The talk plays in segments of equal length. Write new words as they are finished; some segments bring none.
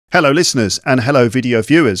Hello listeners and hello video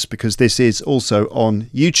viewers, because this is also on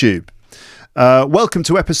YouTube. Welcome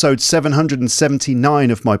to episode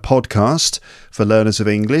 779 of my podcast for learners of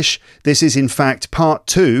English. This is in fact part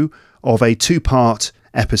 2 of a 2-part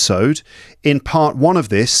episode. In part 1 of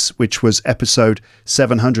this, which was episode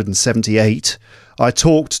 778, I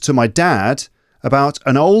talked to my dad about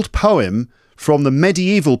an old poem from the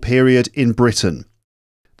medieval period in Britain.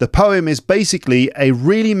 The poem is basically a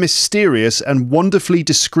really mysterious and wonderfully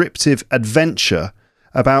descriptive adventure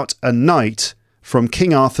about a knight from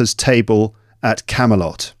King Arthur's table at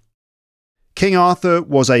Camelot. King Arthur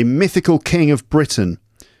was a mythical king of Britain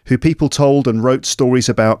who people told and wrote stories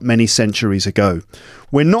about many centuries ago.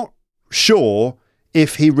 We're not sure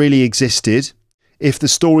if he really existed, if the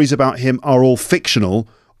stories about him are all fictional,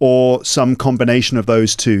 or some combination of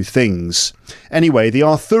those two things. Anyway, the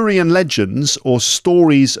Arthurian legends, or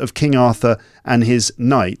stories of King Arthur and his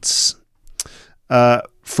knights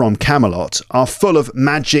from Camelot, are full of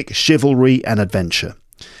magic, chivalry and adventure.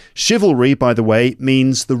 Chivalry, by the way,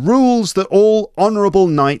 means the rules that all honourable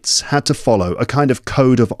knights had to follow, a kind of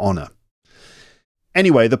code of honour.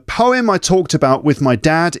 Anyway, the poem I talked about with my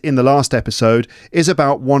dad in the last episode is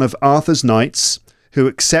about one of Arthur's knights who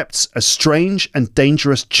accepts a strange and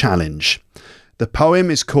dangerous challenge. The poem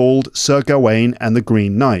is called Sir Gawain and the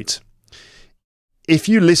Green Knight. If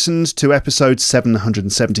you listened to episode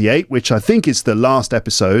 778, which I think is the last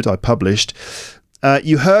episode I published,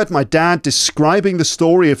 you heard my dad describing the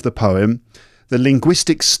story of the poem, the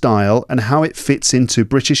linguistic style, and how it fits into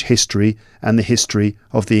British history and the history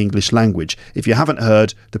of the English language. If you haven't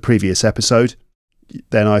heard the previous episode,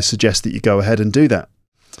 then I suggest that you go ahead and do that.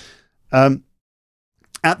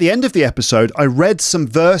 At the end of the episode, I read some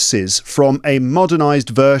verses from a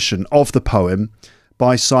modernised version of the poem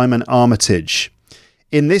by Simon Armitage.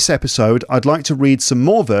 In this episode, I'd like to read some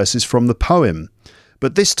more verses from the poem,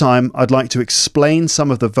 but this time I'd like to explain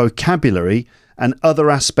some of the vocabulary and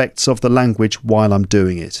other aspects of the language while I'm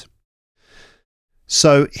doing it.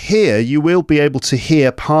 So here you will be able to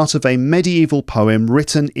hear part of a medieval poem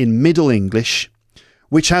written in Middle English,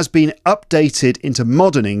 which has been updated into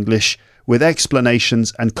modern English with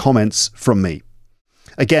explanations and comments from me.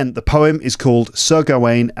 Again, the poem is called Sir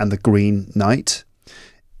Gawain and the Green Knight.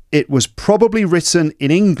 It was probably written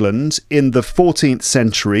in England in the 14th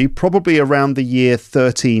century, probably around the year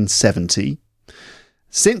 1370.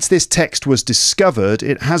 Since this text was discovered,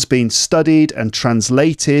 it has been studied and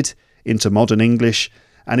translated into modern English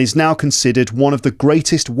and is now considered one of the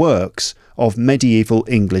greatest works of medieval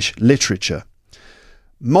English literature.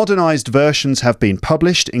 Modernised versions have been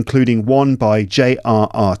published, including one by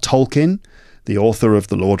J.R.R. Tolkien, the author of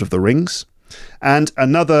The Lord of the Rings, and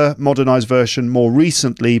another modernised version more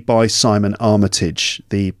recently by Simon Armitage,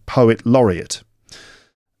 the poet laureate.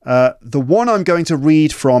 The one I'm going to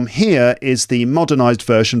read from here is the modernised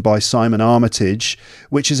version by Simon Armitage,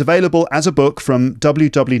 which is available as a book from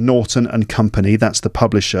W.W. Norton and Company, that's the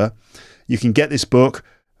publisher. You can get this book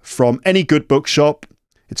from any good bookshop.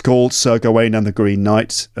 It's called Sir Gawain and the Green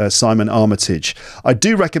Knight, Simon Armitage. I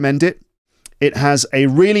do recommend it. It has a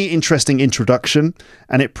really interesting introduction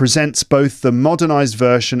and it presents both the modernised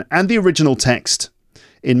version and the original text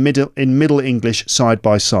in Middle English side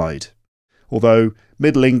by side. Although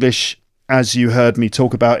Middle English, as you heard me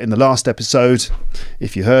talk about in the last episode,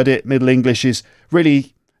 if you heard it, Middle English is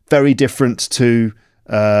really very different to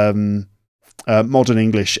modern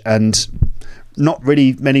English, and not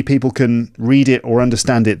really many people can read it or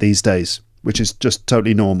understand it these days, which is just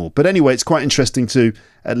totally normal. But anyway, it's quite interesting to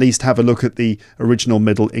at least have a look at the original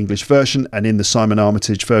Middle English version. And in the Simon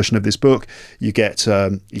Armitage version of this book, you get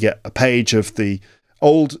a page of the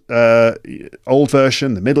old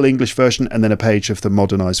version, the Middle English version, and then a page of the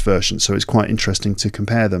modernised version. So it's quite interesting to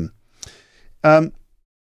compare them.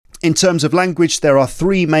 In terms of language, there are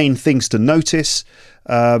 3 main things to notice.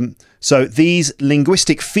 So these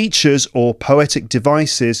linguistic features or poetic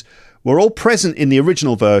devices were all present in the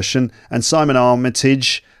original version, and Simon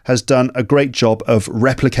Armitage has done a great job of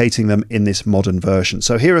replicating them in this modern version.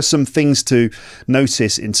 So here are some things to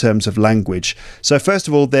notice in terms of language. So first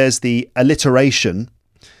of all, there's the alliteration.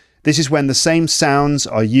 This is when the same sounds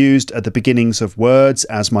are used at the beginnings of words,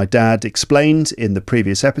 as my dad explained in the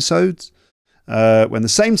previous episodes. When the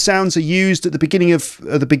same sounds are used at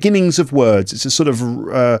the beginnings of words, it's a sort of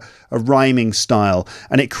a rhyming style,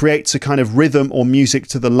 and it creates a kind of rhythm or music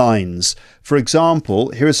to the lines. For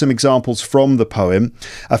example, here are some examples from the poem.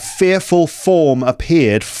 A fearful form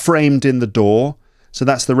appeared framed in the door. So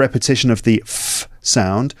that's the repetition of the f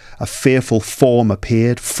sound. A fearful form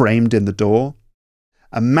appeared framed in the door.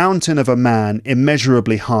 A mountain of a man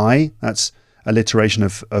immeasurably high. That's alliteration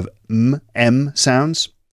of m sounds.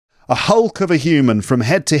 a hulk of a human from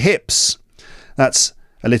head to hips. That's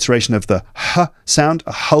alliteration of the h sound,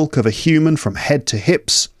 a hulk of a human from head to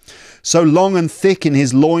hips. So long and thick in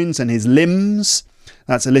his loins and his limbs.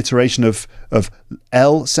 That's alliteration of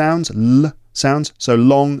L sounds, L sounds. So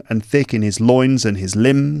long and thick in his loins and his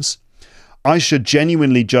limbs. I should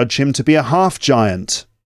genuinely judge him to be a half-giant.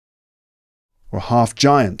 Or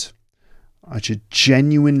half-giant. I should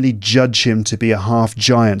genuinely judge him to be a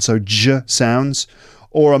half-giant. So J sounds.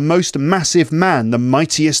 Or a most massive man, the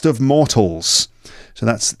mightiest of mortals. So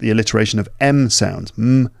that's the alliteration of M sounds,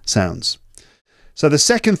 M sounds. So the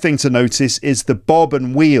second thing to notice is the bob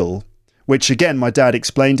and wheel, which again my dad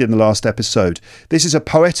explained in the last episode. This is a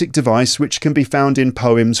poetic device which can be found in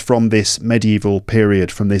poems from this medieval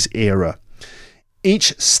period, from this era.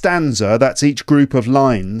 Each stanza, that's each group of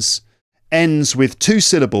lines, ends with 2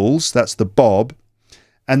 syllables, that's the bob,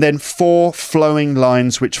 and then 4 flowing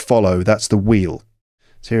lines which follow, that's the wheel.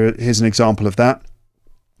 So here's an example of that.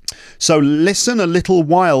 So listen a little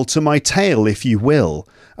while to my tale, if you will,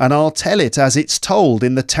 and I'll tell it as it's told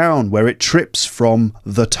in the town where it trips from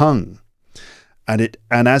the tongue. And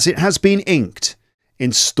as it has been inked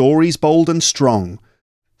in stories bold and strong,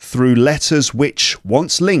 through letters which,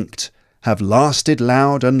 once linked, have lasted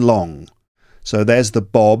loud and long. So there's the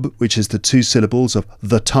bob, which is the 2 syllables of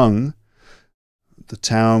the tongue, the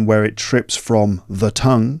town where it trips from the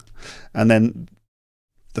tongue, and then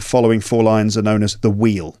the following 4 lines are known as the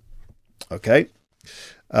wheel. Okay.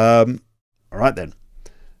 All right then.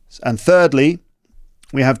 And thirdly,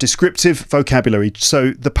 we have descriptive vocabulary.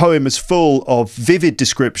 So the poem is full of vivid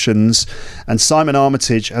descriptions, and Simon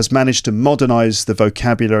Armitage has managed to modernise the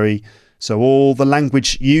vocabulary. So all the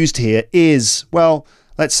language used here is, well,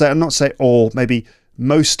 let's say, I'm not say all, maybe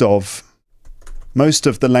most of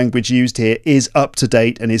the language used here is up to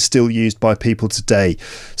date and is still used by people today.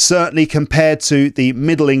 Certainly compared to the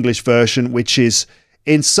Middle English version, which is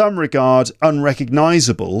in some regard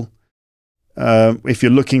unrecognisable if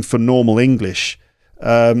you're looking for normal English.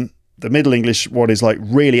 The Middle English one is like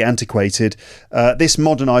really antiquated. This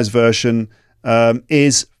modernised version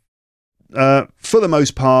is for the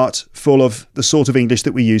most part full of the sort of English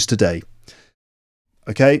that we use today.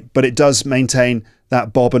 Okay, but it does maintain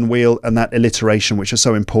that bob and wheel and that alliteration, which are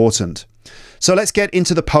so important. So let's get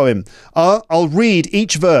into the poem. I'll read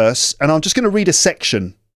each verse, and I'm just going to read a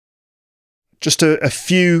section, just a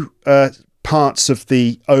few parts of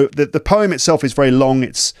the poem itself is very long.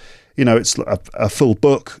 It's, you know, it's a full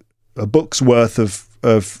book, a book's worth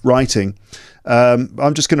of writing.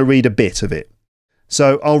 I'm just going to read a bit of it.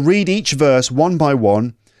 So I'll read each verse one by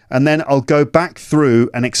one, and then I'll go back through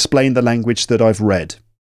and explain the language that I've read.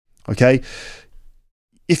 Okay?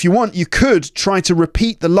 If you want, you could try to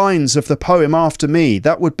repeat the lines of the poem after me.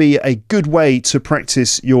 That would be a good way to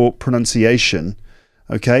practice your pronunciation.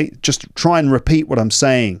 Okay? Just try and repeat what I'm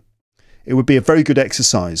saying. It would be a very good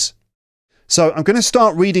exercise. So I'm going to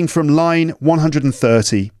start reading from line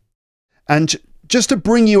 130. And just to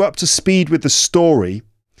bring you up to speed with the story,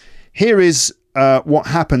 here is what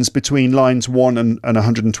happens between lines 1 and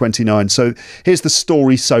 129. So here's the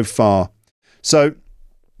story so far. So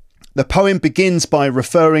the poem begins by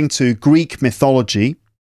referring to Greek mythology.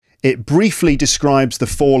 It briefly describes the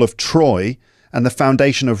fall of Troy and the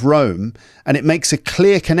foundation of Rome, and it makes a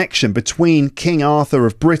clear connection between King Arthur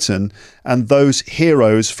of Britain and those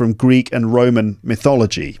heroes from Greek and Roman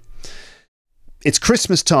mythology. It's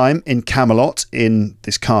Christmas time in Camelot, in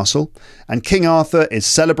this castle, and King Arthur is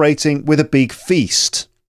celebrating with a big feast.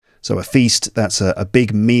 So a feast, that's a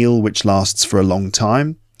big meal which lasts for a long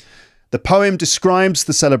time. The poem describes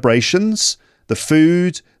the celebrations, the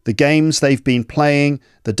food, the games they've been playing,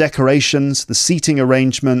 the decorations, the seating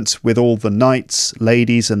arrangement with all the knights,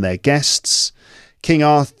 ladies and their guests. King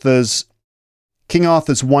Arthur's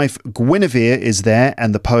wife Guinevere is there,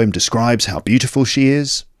 and the poem describes how beautiful she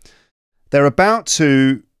is. They're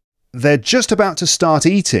just about to start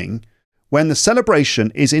eating when the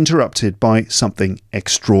celebration is interrupted by something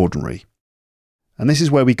extraordinary. And this is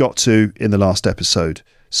where we got to in the last episode.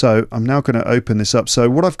 So I'm now going to open this up. So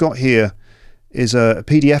what I've got here is a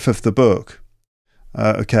PDF of the book.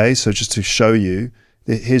 Okay, so just to show you,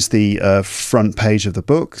 here's the front page of the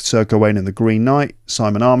book. So Gawain and the Green Knight,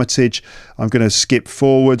 Simon Armitage. I'm going to skip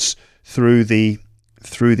forwards through the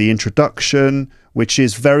introduction, which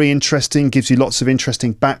is very interesting, gives you lots of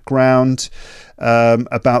interesting background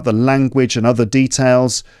about the language and other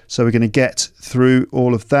details. So we're going to get through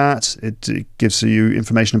all of that. It gives you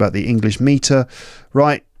information about the English meter.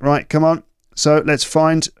 Right, come on. So let's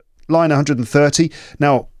find line 130.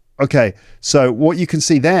 Now, okay, so what you can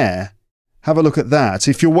see there, have a look at that.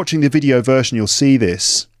 If you're watching the video version, you'll see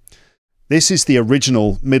this. This is the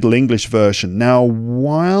original Middle English version. Now,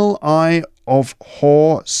 while I of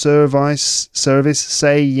whore service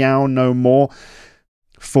say yow no more,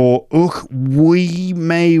 for we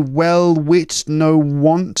may well wit no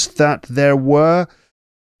want that there were.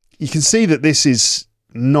 You can see that this is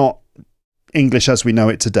not English as we know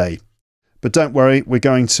it today. But don't worry, we're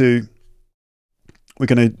going to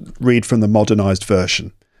read from the modernised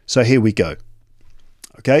version. So here we go.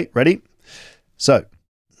 Okay, ready? So,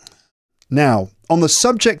 now, on the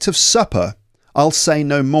subject of supper, I'll say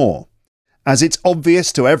no more, as it's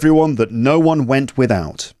obvious to everyone that no one went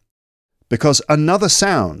without. Because another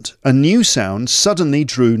sound, a new sound, suddenly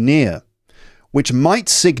drew near, which might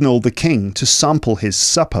signal the king to sample his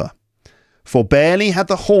supper. For barely had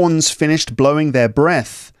the horns finished blowing their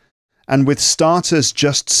breath, and with starters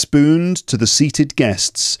just spooned to the seated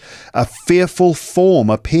guests, a fearful form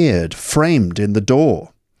appeared framed in the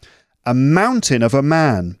door. A mountain of a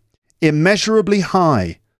man, immeasurably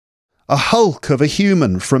high, a hulk of a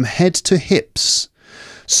human from head to hips,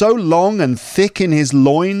 so long and thick in his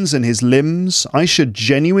loins and his limbs, I should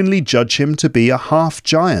genuinely judge him to be a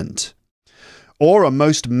half-giant, or a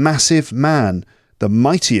most massive man, the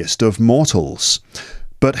mightiest of mortals,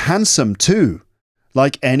 but handsome too,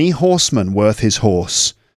 like any horseman worth his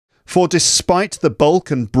horse, for despite the bulk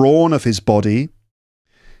and brawn of his body,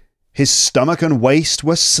 his stomach and waist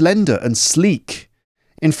were slender and sleek.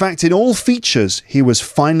 In fact, in all features he was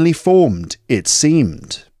finely formed, it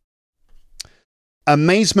seemed.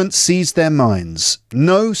 Amazement seized their minds.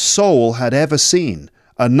 No soul had ever seen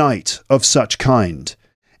a knight of such kind,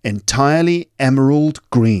 entirely emerald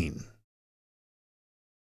green.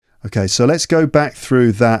 Okay, so let's go back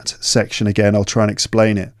through that section again. I'll try and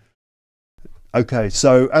explain it. Okay,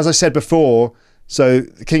 so as I said before, so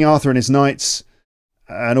King Arthur and his knights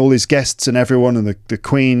and all his guests and everyone and the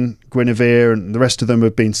Queen, Guinevere, and the rest of them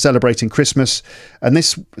have been celebrating Christmas. And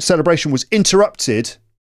this celebration was interrupted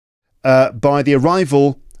by the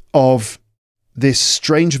arrival of this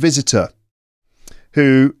strange visitor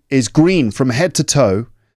who is green from head to toe,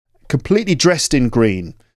 completely dressed in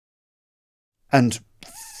green, and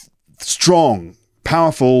strong,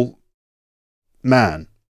 powerful man.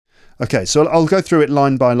 Okay, so I'll go through it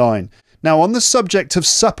line by line. Now, on the subject of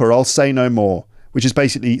supper, I'll say no more, which is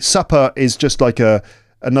basically, supper is just like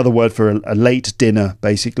another word for a late dinner,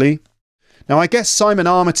 basically. Now, I guess Simon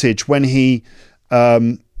Armitage, when he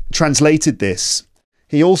translated this,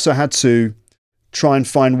 he also had to try and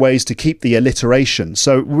find ways to keep the alliteration.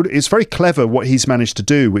 So it's very clever what he's managed to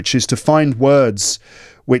do, which is to find words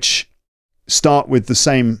which start with the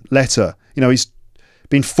same letter. You know, he's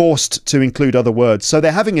been forced to include other words. So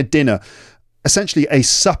they're having a dinner. Essentially, a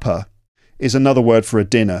supper is another word for a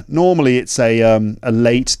dinner. Normally, it's a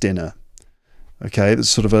late dinner. Okay, that's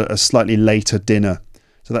sort of a slightly later dinner.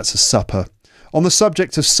 So that's a supper. On the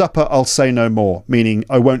subject of supper, I'll say no more, meaning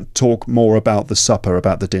I won't talk more about the supper,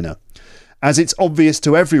 about the dinner, as it's obvious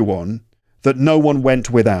to everyone that no one went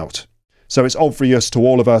without. So it's obvious to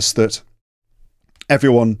all of us that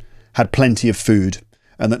everyone had plenty of food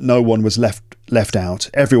and that no one was left out.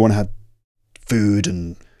 Everyone had food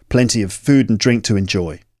and plenty of food and drink to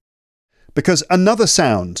enjoy. Because another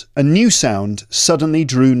sound, a new sound, suddenly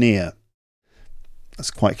drew near. That's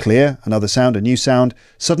quite clear. Another sound, a new sound,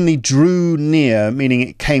 suddenly drew near, meaning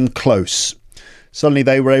it came close. Suddenly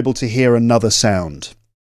they were able to hear another sound,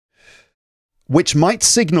 which might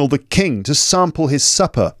signal the king to sample his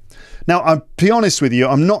supper. Now, I'll be honest with you,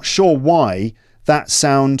 I'm not sure why that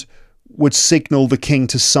sound would signal the king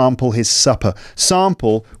to sample his supper.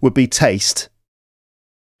 Sample would be taste.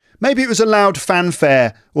 Maybe it was a loud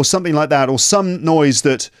fanfare or something like that, or some noise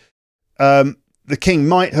that the king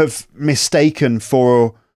might have mistaken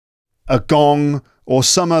for a gong or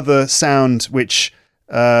some other sound which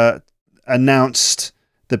announced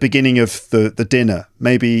the beginning of the dinner.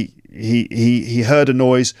 Maybe he heard a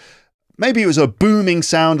noise. Maybe it was a booming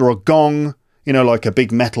sound or a gong, you know, like a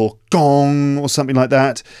big metal gong or something like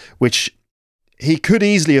that, which he could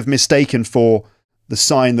easily have mistaken for the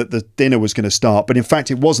sign that the dinner was going to start. But in fact,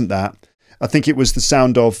 it wasn't that. I think it was the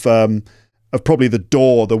sound of probably the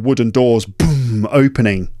door, the wooden doors, boom,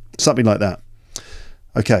 opening, something like that.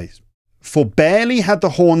 Okay. For barely had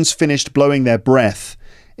the horns finished blowing their breath.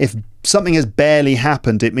 If something has barely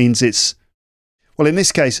happened, it means it's, well, in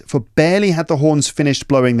this case, for barely had the horns finished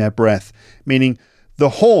blowing their breath, meaning the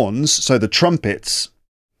horns, so the trumpets,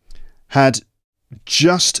 had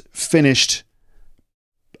just finished,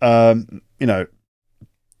 you know,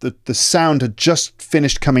 the sound had just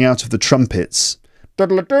finished coming out of the trumpets,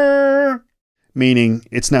 meaning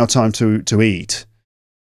it's now time to eat.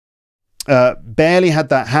 Barely had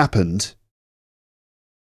that happened,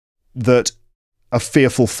 that a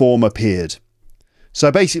fearful form appeared.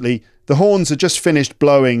 So basically, the horns had just finished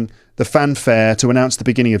blowing the fanfare to announce the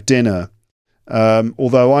beginning of dinner.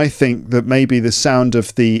 Although I think that maybe the sound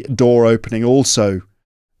of the door opening also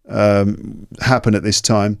happened at this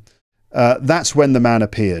time. That's when the man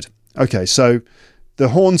appeared. Okay, so the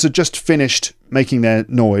horns had just finished making their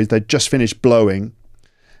noise. They'd just finished blowing.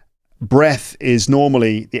 Breath is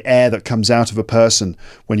normally the air that comes out of a person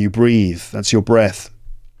when you breathe. That's your breath.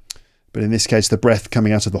 But in this case, the breath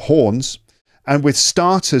coming out of the horns. And with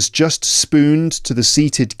starters just spooned to the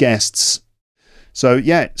seated guests. So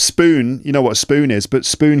yeah, spoon, you know what a spoon is, but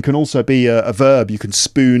spoon can also be a verb. You can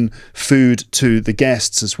spoon food to the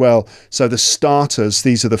guests as well. So the starters,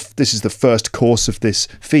 this is the first course of this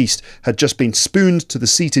feast, had just been spooned to the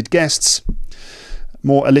seated guests.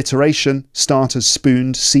 More alliteration, starters,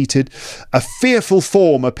 spooned, seated. A fearful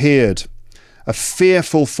form appeared. A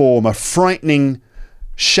fearful form, a frightening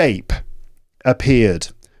shape appeared,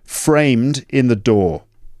 framed in the door.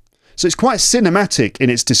 So it's quite cinematic in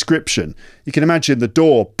its description. You can imagine the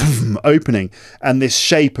door opening and this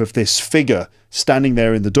shape of this figure standing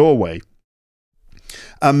there in the doorway.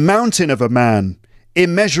 A mountain of a man,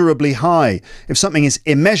 immeasurably high. If something is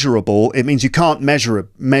immeasurable, it means you can't measure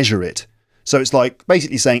it. So it's like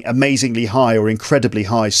basically saying amazingly high or incredibly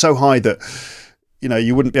high, so high that, you know,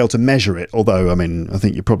 you wouldn't be able to measure it. Although, I mean, I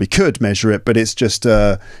think you probably could measure it, but it's just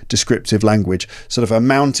descriptive language. Sort of a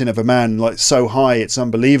mountain of a man, like so high, it's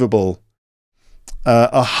unbelievable.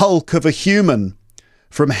 A hulk of a human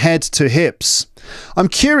from head to hips. I'm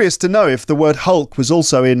curious to know if the word hulk was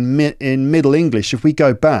also in Middle English. If we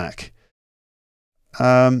go back,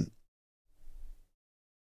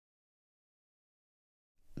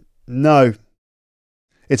 no,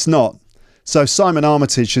 it's not. So Simon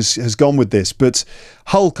Armitage has gone with this, but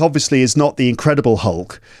Hulk obviously is not the Incredible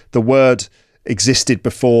Hulk. The word existed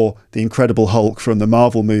before the Incredible Hulk from the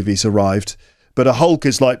Marvel movies arrived. But a Hulk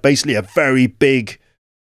is like basically a very big,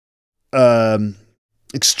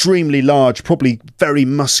 extremely large, probably very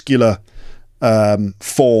muscular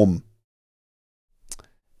form.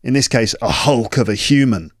 In this case, a hulk of a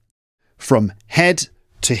human from head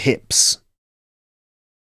to hips.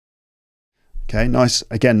 Okay, nice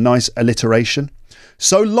alliteration.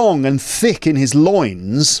 So long and thick in his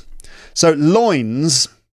loins. So loins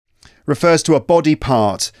refers to a body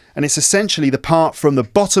part, and it's essentially the part from the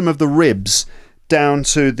bottom of the ribs down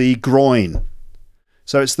to the groin.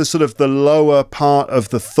 So it's the sort of the lower part of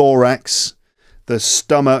the thorax, the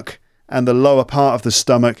stomach, and the lower part of the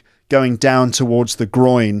stomach going down towards the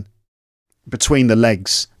groin between the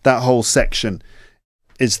legs. That whole section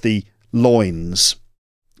is the loins.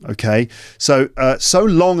 Okay, so so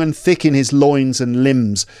long and thick in his loins and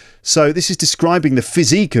limbs. So this is describing the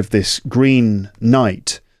physique of this Green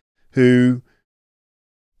Knight, who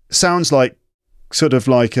sounds like sort of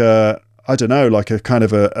like a, I don't know, like a kind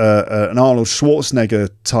of an Arnold Schwarzenegger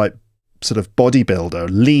type sort of bodybuilder,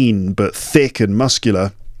 lean but thick and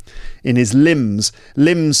muscular. In his limbs,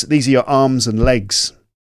 these are your arms and legs.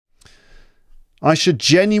 I should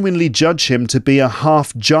genuinely judge him to be a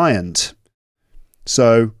half giant.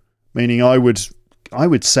 So, meaning I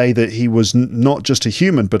would say that he was not just a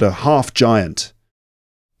human, but a half giant.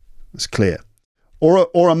 That's clear.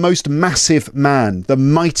 Or a most massive man, the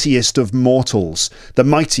mightiest of mortals. The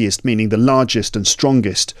mightiest meaning the largest and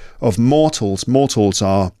strongest of mortals. Mortals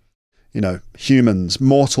are, you know, humans,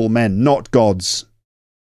 mortal men, not gods.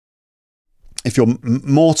 If you're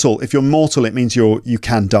mortal, it means you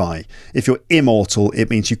can die. If you're immortal,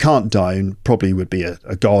 it means you can't die and probably would be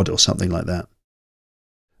a god or something like that.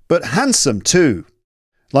 But handsome too,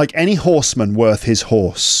 like any horseman worth his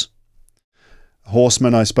horse. A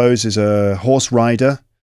horseman, I suppose, is a horse rider.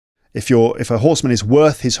 If a horseman is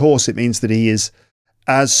worth his horse, it means that he is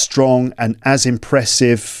as strong and as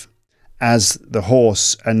impressive as the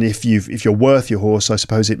horse. And if you're worth your horse, I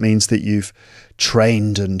suppose it means that you've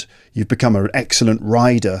trained and you've become an excellent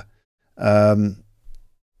rider.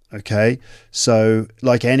 Okay, so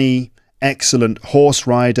like any excellent horse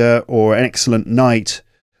rider or an excellent knight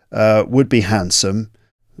would be handsome,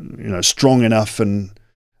 you know, strong enough and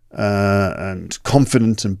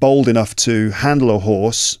confident and bold enough to handle a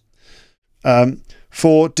horse.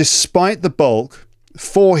 For despite the bulk,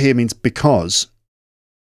 for here means because.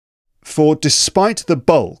 For despite the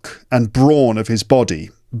bulk and brawn of his body,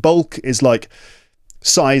 bulk is like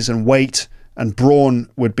size and weight, and brawn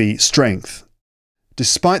would be strength.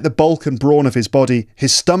 Despite the bulk and brawn of his body,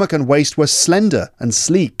 his stomach and waist were slender and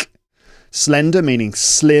sleek. Slender meaning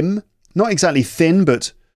slim, not exactly thin,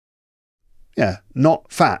 but yeah,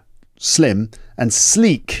 not fat, slim. And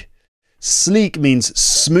sleek. Sleek means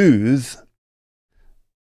smooth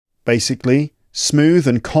basically, smooth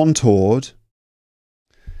and contoured.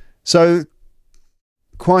 So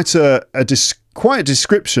quite a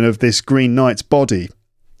description of this Green Knight's body.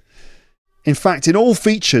 In fact, in all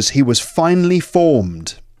features he was finely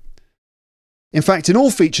formed. It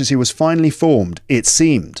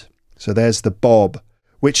seemed. So there's the bob,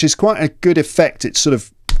 which is quite a good effect. It sort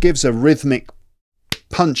of gives a rhythmic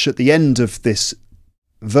punch at the end of this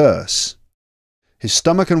verse. His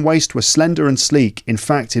stomach and waist were slender and sleek. In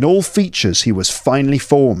fact, in all features he was finely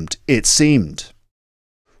formed, it seemed.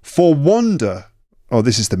 For wonder, oh,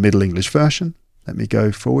 this is the Middle English version. Let me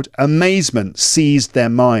go forward. Amazement seized their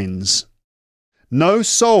minds. No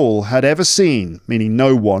soul had ever seen, meaning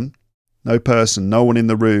no one, no person, no one in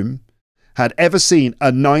the room, had ever seen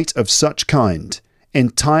a knight of such kind,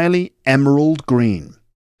 entirely emerald green.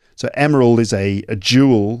 So emerald is a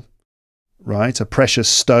jewel, right? A precious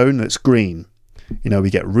stone that's green. You know, we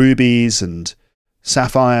get rubies and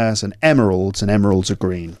sapphires and emeralds are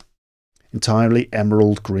green. Entirely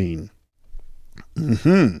emerald green.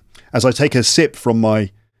 As I take a sip from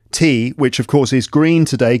my tea, which of course is green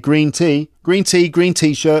today, green tea, green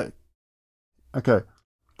t-shirt. Okay.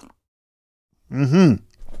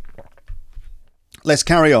 Let's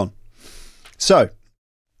carry on. So,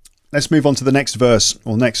 let's move on to the next verse,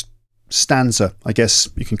 or next stanza, I guess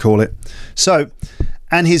you can call it. So,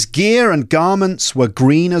 and his gear and garments were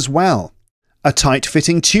green as well, a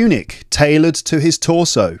tight-fitting tunic tailored to his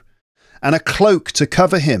torso, and a cloak to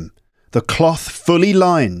cover him, the cloth fully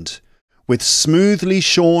lined, with smoothly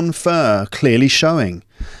shorn fur clearly showing,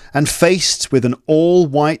 and faced with an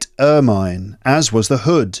all-white ermine, as was the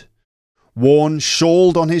hood, worn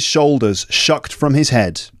shawled on his shoulders, shucked from his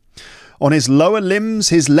head. On his lower limbs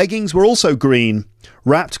his leggings were also green,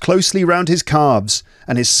 wrapped closely round his calves,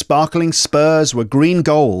 and his sparkling spurs were green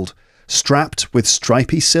gold, strapped with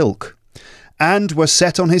stripy silk, and were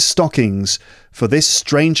set on his stockings, for this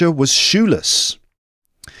stranger was shoeless.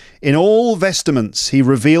 In all vestments he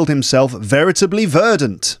revealed himself veritably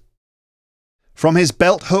verdant. From his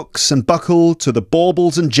belt hooks and buckle to the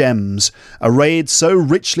baubles and gems, arrayed so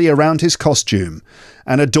richly around his costume,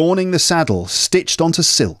 and adorning the saddle stitched onto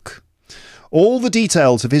silk. All the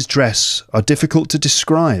details of his dress are difficult to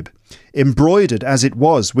describe, embroidered as it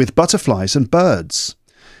was with butterflies and birds.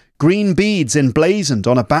 Green beads emblazoned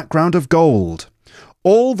on a background of gold.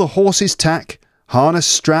 All the horse's tack, harness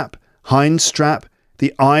strap, hind strap,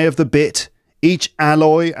 the eye of the bit, each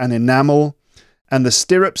alloy and enamel, and the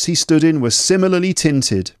stirrups he stood in were similarly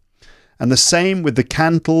tinted, and the same with the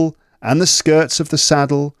cantle and the skirts of the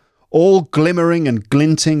saddle, all glimmering and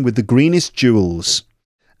glinting with the greenest jewels.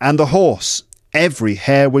 And the horse, every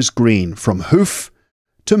hair was green, from hoof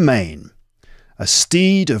to mane. A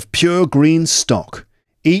steed of pure green stock,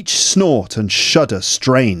 each snort and shudder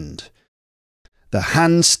strained. The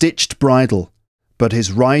hand-stitched bridle, but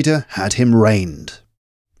his rider had him reined.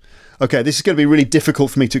 Okay, this is going to be really difficult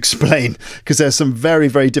for me to explain because there's some very,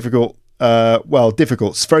 very difficult,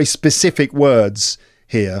 very specific words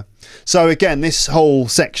here. So again, this whole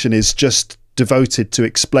section is just devoted to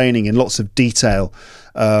explaining in lots of detail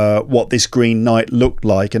what this Green Knight looked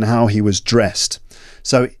like and how he was dressed.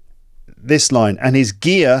 So this line, and his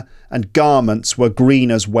gear and garments were green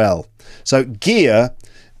as well. So gear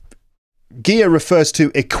refers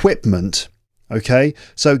to equipment. Okay,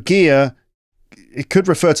 so gear, it could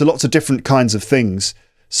refer to lots of different kinds of things.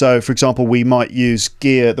 So, for example, we might use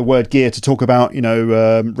the word gear to talk about,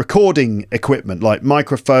 recording equipment like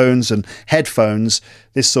microphones and headphones,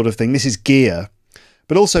 this sort of thing. This is gear.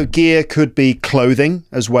 But also gear could be clothing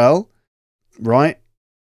as well, right?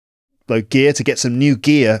 So gear, to get some new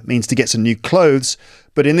gear means to get some new clothes.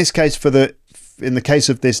 But in this case, in the case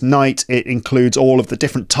of this knight, it includes all of the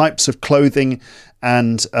different types of clothing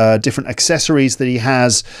and different accessories that he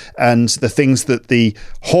has, and the things that the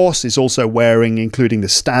horse is also wearing, including the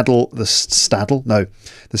saddle and the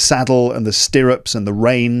stirrups and the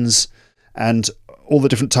reins, and all the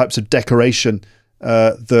different types of decoration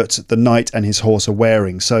that the knight and his horse are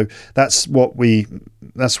wearing. So that's what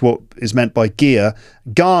is meant by gear.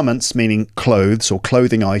 Garments, meaning clothes or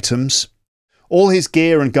clothing items. All his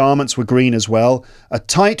gear and garments were green as well. A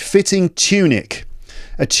tight-fitting tunic.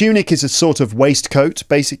 A tunic is a sort of waistcoat,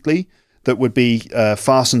 basically, that would be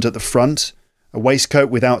fastened at the front. A waistcoat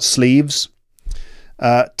without sleeves.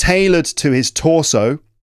 Tailored to his torso.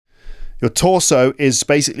 Your torso is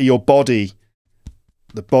basically your body.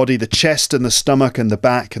 The chest and the stomach and the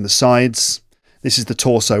back and the sides. This is the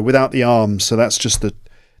torso without the arms. So that's just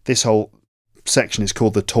this whole section is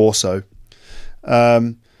called the torso.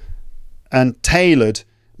 And tailored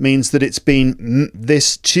means that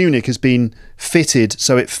this tunic has been fitted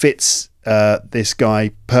so it fits this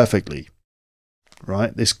guy perfectly,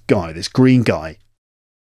 right? This green guy.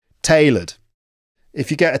 Tailored.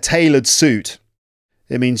 If you get a tailored suit,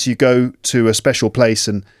 it means you go to a special place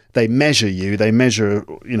and they measure you. They measure,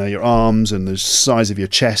 you know, your arms and the size of your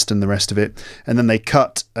chest and the rest of it. And then they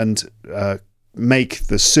cut and make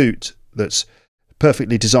the suit that's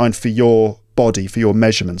perfectly designed for your body, for your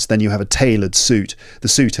measurements. Then you have a tailored suit. The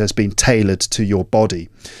suit has been tailored to your body.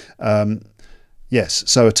 Yes,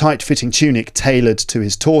 so a tight-fitting tunic tailored to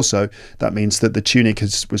his torso. That means that the tunic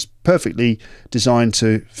was perfectly designed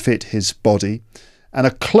to fit his body. And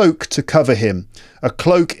a cloak to cover him. A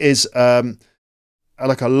cloak is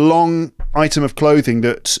like a long item of clothing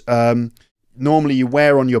that normally you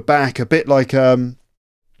wear on your back, a bit like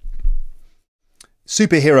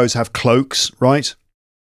superheroes have cloaks, right?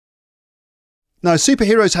 No,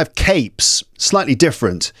 superheroes have capes, slightly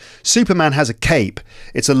different. Superman has a cape.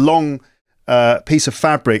 It's a long piece of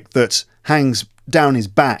fabric that hangs down his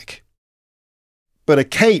back. But a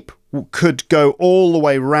cape could go all the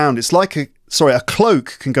way around. It's like a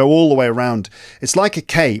cloak can go all the way around. It's like a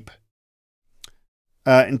cape.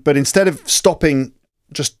 But instead of stopping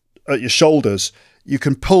just at your shoulders, you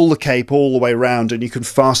can pull the cape all the way around and you can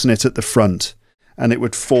fasten it at the front. And it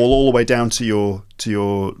would fall all the way down to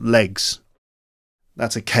your legs.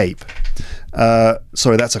 That's a cape.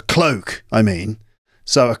 Sorry, that's a cloak, I mean.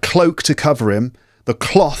 So a cloak to cover him. The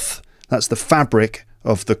cloth, that's the fabric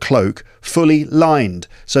of the cloak, fully lined.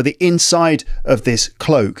 So the inside of this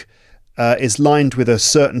cloak is lined with a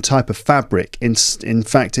certain type of fabric. In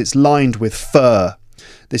fact, it's lined with fur.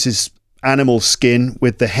 This is animal skin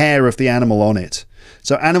with the hair of the animal on it.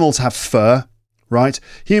 So animals have fur, right?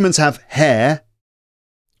 Humans have hair,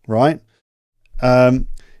 right?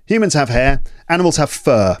 Humans have hair. Animals have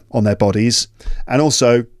fur on their bodies. And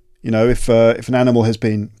also, you know, if an animal has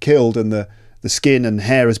been killed and the skin and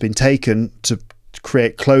hair has been taken to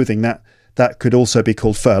create clothing, that could also be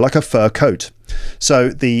called fur, like a fur coat. So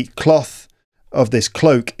the cloth of this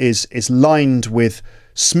cloak is lined with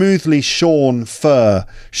smoothly shorn fur.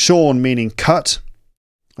 Shorn meaning cut.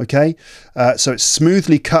 Okay, so it's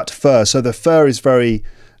smoothly cut fur. So the fur is very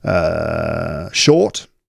short.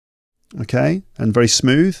 Okay, and very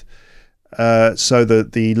smooth. So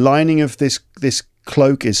the lining of this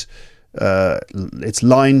cloak is it's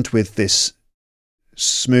lined with this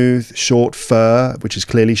smooth short fur, which is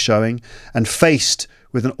clearly showing, and faced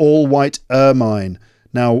with an all-white ermine.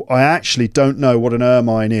 Now, I actually don't know what an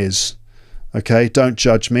ermine is. Okay, don't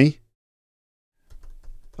judge me.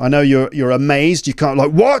 I know you're amazed. You can't,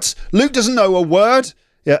 like, what? Luke doesn't know a word?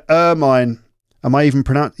 Yeah, ermine. Am I even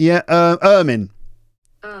pronounced? Yeah, ermine.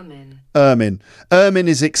 Ermine. Ermine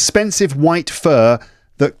is expensive white fur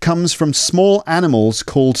that comes from small animals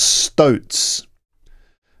called stoats.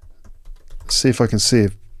 Let's see if I can see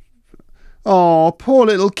it. Oh, poor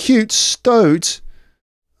little cute stoat.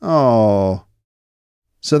 Oh.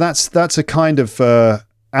 So that's a kind of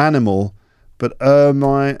animal. But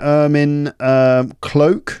ermine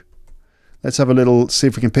cloak. Let's have a little, see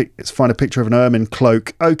if we can find a picture of an ermine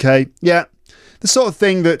cloak. Okay, yeah. The sort of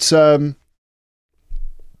thing that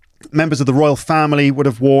members of the royal family would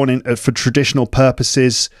have worn for traditional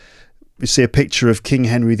purposes. We see a picture of King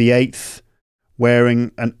Henry VIII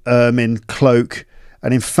wearing an ermine cloak.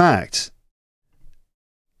 And in fact,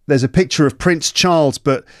 there's a picture of Prince Charles,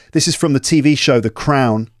 but this is from the TV show The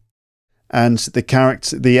Crown. And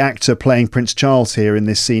the actor playing Prince Charles here in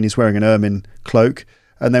this scene is wearing an ermine cloak.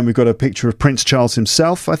 And then we've got a picture of Prince Charles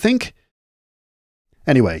himself, I think.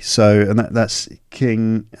 Anyway, so and that's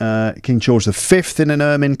King George V in an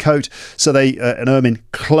ermine coat. So an ermine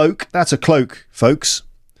cloak. That's a cloak, folks.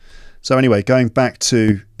 So anyway, going back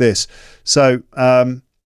to this. So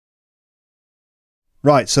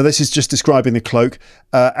right. So this is just describing the cloak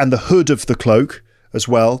and the hood of the cloak as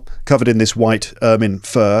well, covered in this white ermine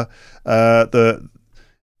fur.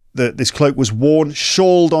 This cloak was worn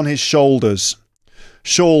shawled on his shoulders.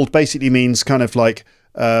 Shawled basically means kind of like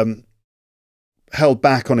held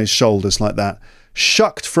back on his shoulders like that.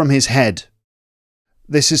 Shucked from his head.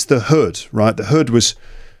 This is the hood, right? The hood was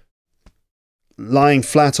lying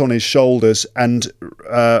flat on his shoulders and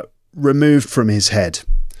removed from his head.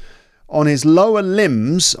 On his lower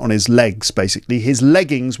limbs, on his legs basically, his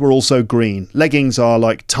leggings were also green. Leggings are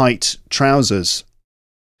like tight trousers.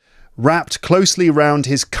 Wrapped closely round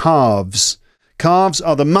his calves. Calves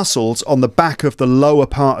are the muscles on the back of the lower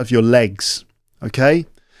part of your legs. Okay?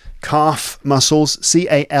 Calf muscles,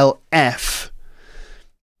 C-A-L-F.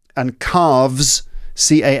 And calves,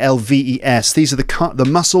 C-A-L-V-E-S. These are the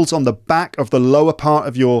muscles on the back of the lower part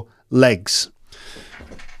of your legs.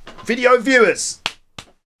 Video viewers!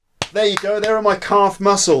 There you go, there are my calf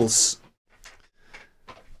muscles.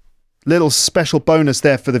 little special bonus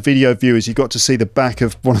there for the video viewers. You got to see the back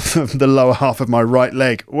of one of the lower half of my right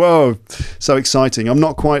leg. Whoa, so exciting. I'm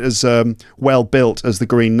not quite as well built as the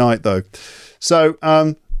Green Knight though. So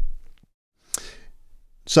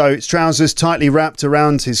his trousers tightly wrapped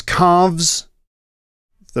around his calves,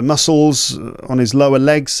 the muscles on his lower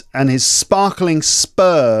legs, and his sparkling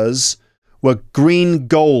spurs were green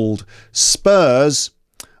gold. Spurs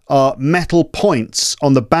are metal points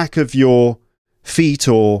on the back of your feet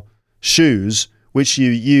or shoes, which you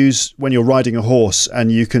use when you're riding a horse,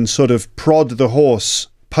 and you can sort of prod the horse,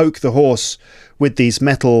 poke the horse with these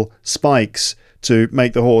metal spikes to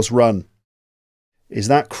make the horse run. Is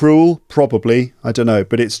that cruel? Probably. I don't know,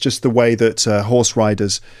 but it's just the way that horse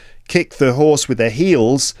riders kick the horse with their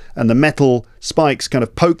heels, and the metal spikes kind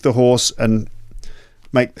of poke the horse and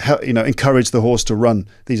encourage the horse to run.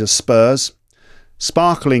 These are spurs.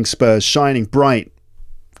 Sparkling spurs, shining bright,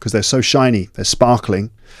 because they're so shiny, they're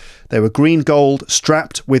sparkling. They were green gold,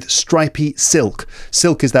 strapped with stripy silk.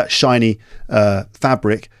 Silk is that shiny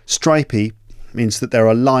fabric. Stripy means that there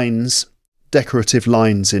are lines, decorative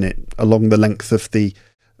lines in it along the length of the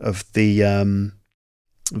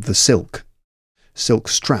silk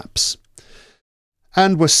straps,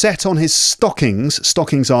 and were set on his stockings.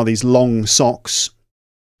 Stockings are these long socks.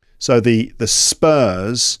 So the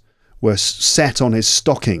spurs were set on his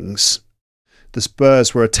stockings. The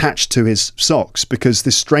spurs were attached to his socks because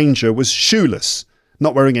this stranger was shoeless,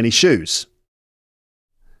 not wearing any shoes.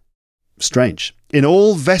 Strange. In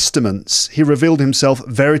all vestments, he revealed himself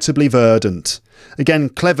veritably verdant. Again,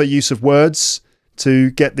 clever use of words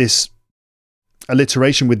to get this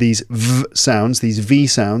alliteration with these v sounds, these v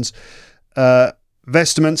sounds.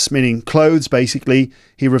 Vestments, meaning clothes, basically.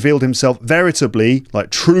 He revealed himself veritably,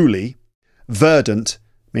 like truly, verdant,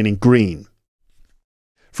 meaning green.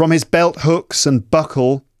 From his belt hooks and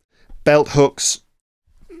buckle, belt hooks,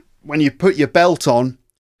 when you put your belt on,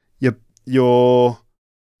 your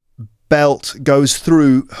belt goes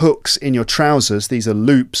through hooks in your trousers. These are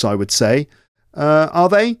loops, I would say. Are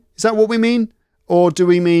they? Is that what we mean? Or do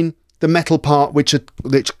we mean the metal part which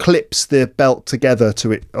clips the belt together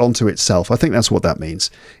onto itself? I think that's what that means.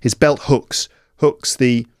 His belt hooks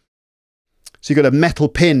the... So you've got a metal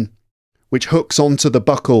pin which hooks onto the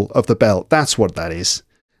buckle of the belt. That's what that is.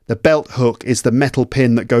 The belt hook is the metal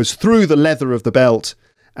pin that goes through the leather of the belt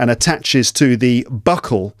and attaches to the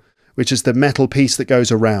buckle, which is the metal piece that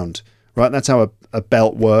goes around. Right? That's how a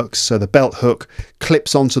belt works. So the belt hook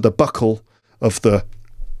clips onto the buckle of the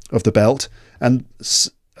belt, and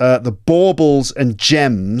the baubles and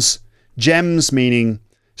gems meaning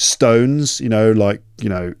stones, like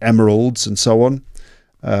emeralds and so on,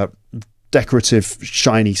 decorative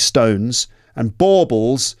shiny stones, and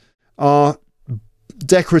baubles are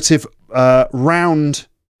decorative round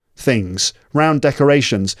things, round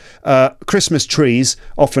decorations. Christmas trees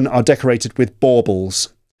often are decorated with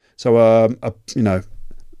baubles, so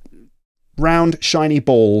round shiny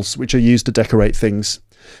balls which are used to decorate things.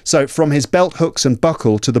 So from his belt hooks and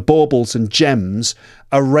buckle to the baubles and gems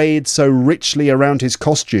arrayed so richly around his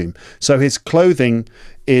costume. So his clothing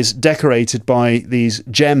is decorated by these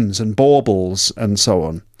gems and baubles and so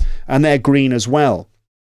on. And they're green as well.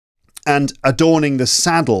 And adorning the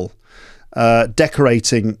saddle,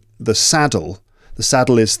 decorating the saddle. The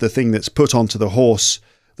saddle is the thing that's put onto the horse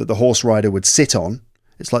that the horse rider would sit on.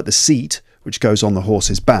 It's like the seat which goes on the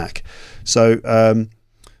horse's back. So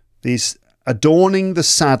these adorning the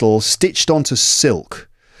saddle stitched onto silk.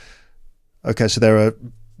 Okay, so there are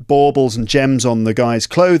baubles and gems on the guy's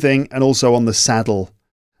clothing and also on the saddle,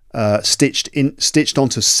 stitched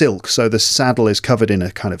onto silk. So the saddle is covered in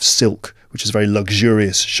a kind of silk, which is very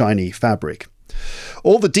luxurious, shiny fabric.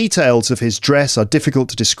 All the details of his dress are difficult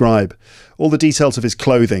to describe. All the details of his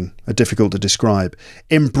clothing are difficult to describe.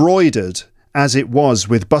 Embroidered as it was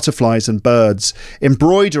with butterflies and birds.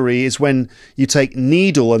 Embroidery is when you take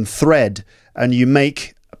needle and thread and you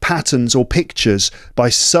make patterns or pictures by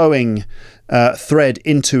sewing thread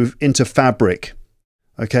into fabric.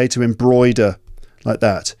 Okay, to embroider like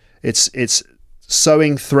that. It's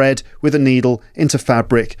sewing thread with a needle into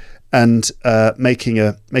fabric and making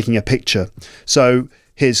a picture. So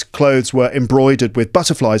his clothes were embroidered with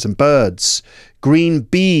butterflies and green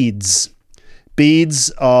beads.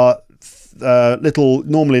 Beads are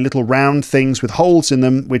normally little round things with holes in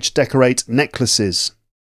them which decorate necklaces.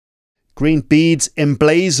 Green beads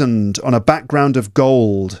emblazoned on a background of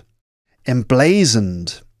gold.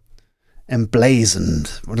 Emblazoned.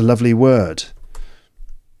 Emblazoned. What a lovely word.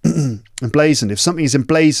 Emblazoned. If something is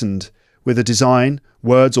emblazoned with a design,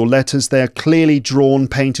 words or letters, they are clearly drawn,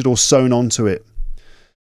 painted or sewn onto it.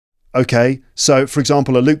 Okay, so for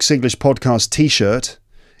example, a Luke's English podcast t-shirt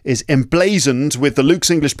is emblazoned with the Luke's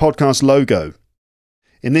English Podcast logo.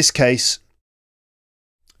 In this case,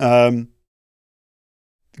 green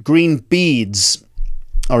beads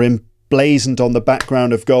are emblazoned on the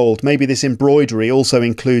background of gold. Maybe this embroidery also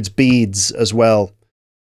includes beads as well.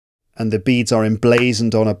 And the beads are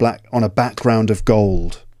emblazoned on a background of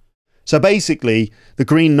gold. So basically, the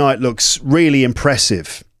Green Knight looks really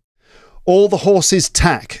impressive. All the horse's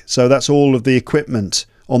tack, so that's all of the equipment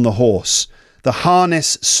on the horse. The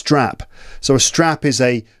harness strap. So a strap is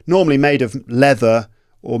normally made of leather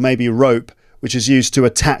or maybe rope, which is used to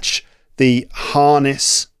attach the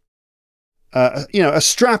harness. A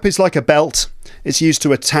strap is like a belt. It's used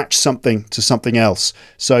to attach something to something else.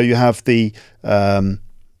 So you have the...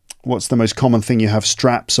 what's the most common thing you have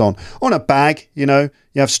straps on? On a bag, you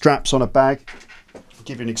have straps on a bag. I'll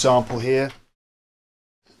give you an example here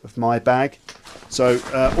of my bag. So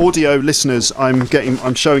audio listeners,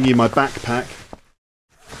 I'm showing you my backpack.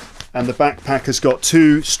 And the backpack has got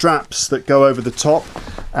two straps that go over the top,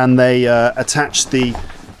 and they attach the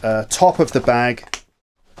top of the bag,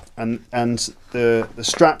 and the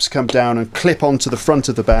straps come down and clip onto the front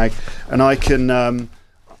of the bag, and I can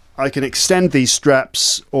extend these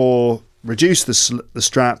straps or reduce the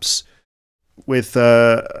straps with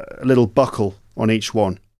a little buckle on each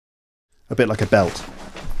one, a bit like a belt.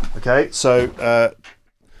 Okay, so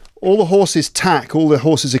all the horse's tack, all the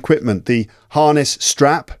horse's equipment, the harness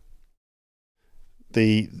strap,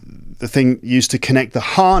 the thing used to connect the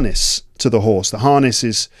harness to the horse. The harness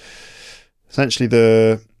is essentially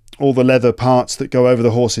all the leather parts that go over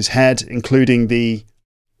the horse's head, including the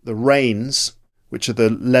reins, which are the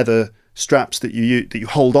leather straps that you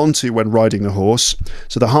hold onto when riding the horse.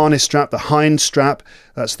 So the harness strap, the hind strap,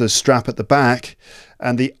 that's the strap at the back,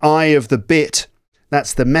 and the eye of the bit,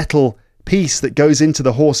 that's the metal piece that goes into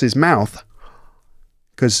the horse's mouth,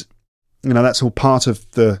 because that's all part of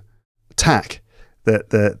the tack.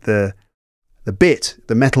 The bit,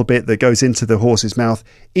 the metal bit that goes into the horse's mouth.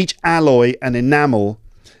 Each alloy and enamel.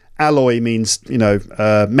 Alloy means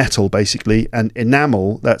metal basically, and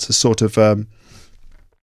enamel, that's a sort of a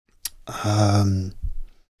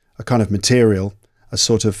kind of material, a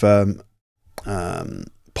sort of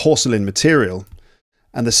porcelain material.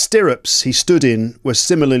 And the stirrups he stood in were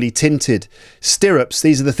similarly tinted. Stirrups,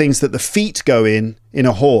 these are the things that the feet go in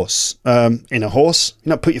a horse. In a horse? You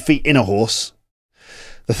don't put your feet in a horse.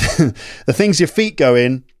 The things your feet go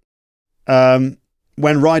in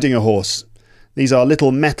when riding a horse. These are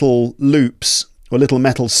little metal loops or little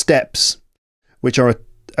metal steps which are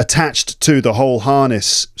attached to the whole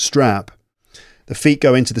harness strap. The feet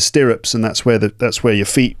go into the stirrups, and that's where your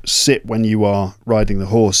feet sit when you are riding the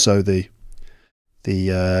horse. So the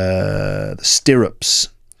stirrups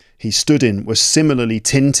he stood in were similarly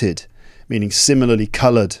tinted, meaning similarly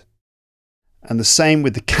coloured. And the same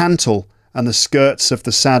with the cantle and the skirts of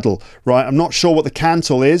the saddle. Right, I'm not sure what the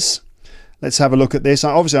cantle is. Let's have a look at this.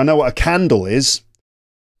 Obviously, I know what a candle is.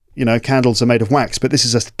 Candles are made of wax, but this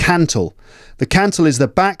is a cantle. The cantle is the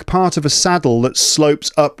back part of a saddle that slopes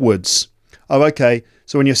upwards. Oh, okay.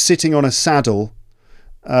 So when you're sitting on a saddle,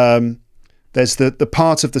 there's the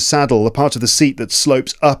part of the saddle, the part of the seat that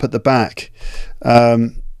slopes up at the back.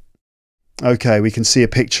 Okay, we can see a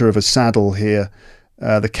picture of a saddle here.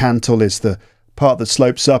 The cantle is the part that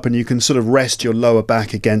slopes up, and you can sort of rest your lower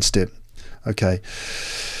back against it. Okay.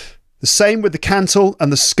 The same with the cantle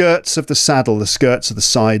and the skirts of the saddle. The skirts are the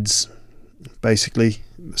sides, basically,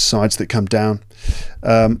 the sides that come down.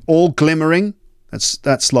 All glimmering.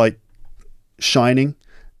 That's like shining,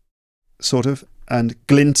 sort of, and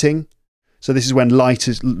glinting. So this is when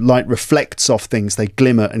light reflects off things. They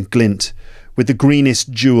glimmer and glint with the greenest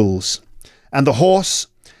jewels. And the horse,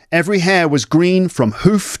 every hair was green from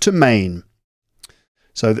hoof to mane.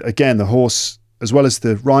 So again, the horse, as well as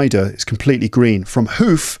the rider, is completely green. From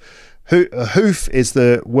hoof, a hoof is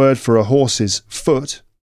the word for a horse's foot.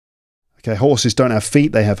 Okay, horses don't have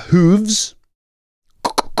feet, they have hooves.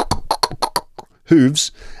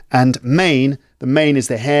 Hooves. And mane, the mane is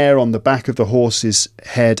the hair on the back of the horse's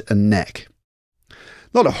head and neck. A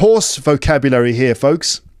lot of horse vocabulary here,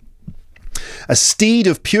 folks. A steed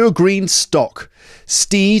of pure green stock.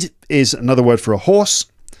 Steed is another word for a horse.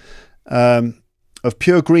 Of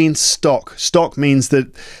pure green stock. Stock means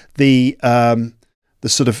that the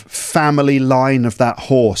sort of family line of that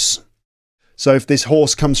horse. So if this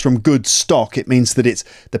horse comes from good stock, it means that it's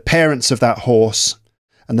the parents of that horse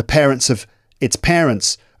and the parents of its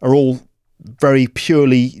parents are all very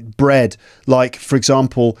purely bred. Like, for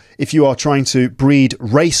example, if you are trying to breed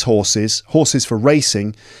race horses for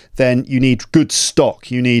racing, then you need good stock.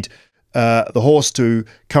 You need the horse to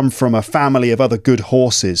come from a family of other good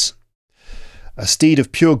horses. a steed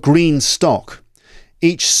of pure green stock,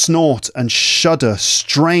 each snort and shudder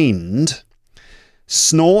strained.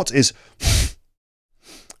 Snort is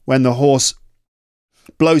when the horse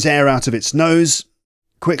blows air out of its nose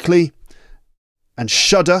quickly, and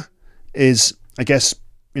shudder is, I guess,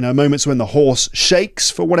 moments when the horse shakes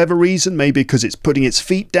for whatever reason, maybe because it's putting its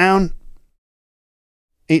feet down.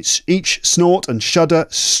 Each snort and shudder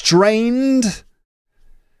strained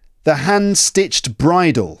the hand-stitched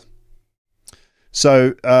bridle.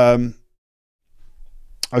 So,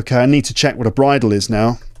 okay, I need to check what a bridle is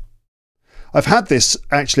now. I've had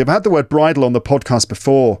the word bridle on the podcast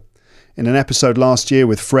before in an episode last year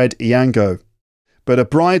with Fred Iango. But a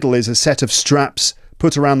bridle is a set of straps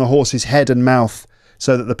put around the horse's head and mouth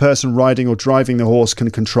so that the person riding or driving the horse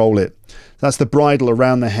can control it. That's the bridle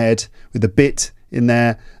around the head with the bit in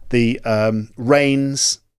there, the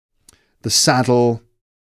reins, the saddle,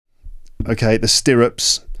 okay, the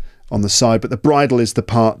stirrups on the side. But the bridle is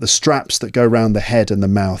the straps that go around the head and the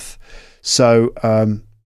mouth. So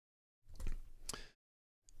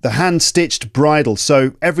the hand-stitched bridle.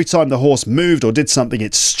 So every time the horse moved or did something,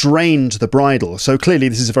 it strained the bridle. So clearly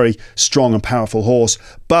this is a very strong and powerful horse,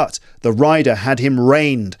 but the rider had him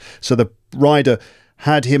reined. So the rider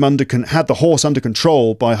had the horse under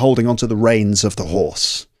control by holding onto the reins of the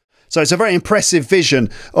horse. So it's a very impressive vision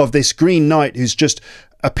of this Green Knight who's just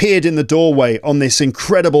appeared in the doorway on this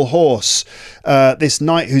incredible horse. This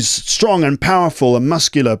knight who's strong and powerful and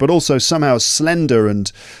muscular, but also somehow slender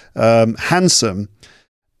and handsome.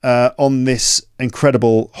 On this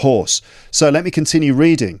incredible horse. So let me continue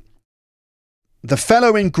reading. The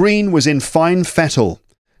fellow in green was in fine fettle.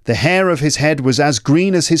 The hair of his head was as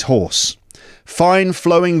green as his horse. Fine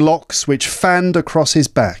flowing locks which fanned across his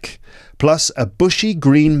back, plus a bushy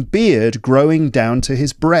green beard growing down to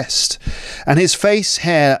his breast. And his face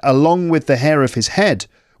hair, along with the hair of his head,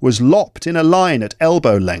 was lopped in a line at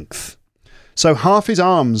elbow length. So half his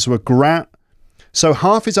arms were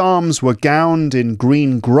gowned in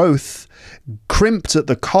green growth, crimped at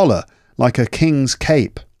the collar like a king's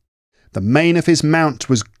cape. The mane of his mount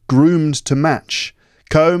was groomed to match,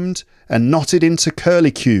 combed and knotted into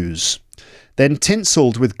curlicues, then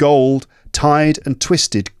tinselled with gold, tied and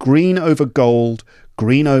twisted, green over gold,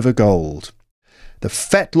 green over gold. The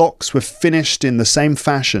fetlocks were finished in the same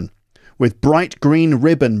fashion, with bright green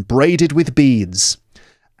ribbon braided with beads,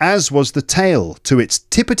 as was the tail to its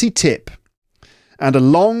tippity-tip, and a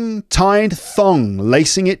long tied thong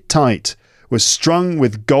lacing it tight was strung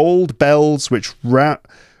with gold bells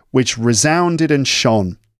which resounded and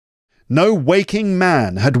shone. No waking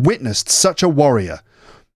man had witnessed such a warrior,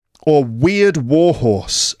 or weird war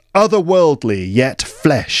horse, otherworldly yet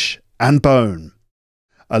flesh and bone.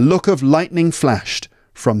 A look of lightning flashed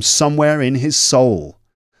from somewhere in his soul.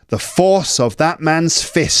 The force of that man's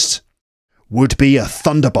fist would be a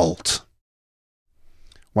thunderbolt.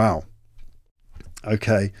 Wow.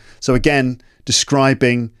 Okay, so again,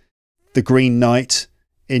 describing the Green Knight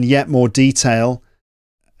in yet more detail,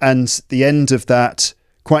 and the end of that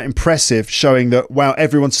quite impressive, showing that, wow,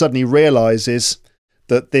 everyone suddenly realises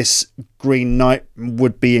that this Green Knight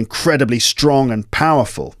would be incredibly strong and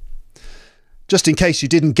powerful. Just in case you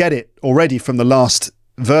didn't get it already from the last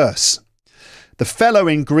verse. The fellow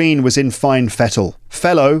in green was in fine fettle.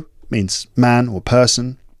 Fellow means man or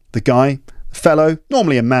person. The guy, the fellow,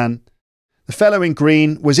 normally a man. The fellow in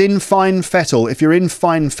green was in fine fettle. If you're in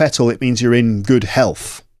fine fettle, it means you're in good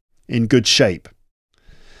health, in good shape.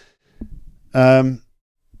 The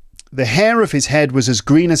hair of his head was as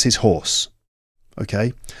green as his horse.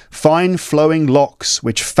 Okay. Fine flowing locks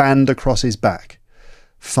which fanned across his back.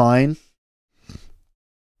 Fine.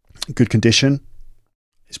 Good condition.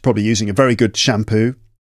 He's probably using a very good shampoo.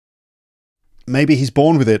 Maybe he's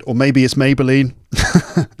born with it, or maybe it's Maybelline.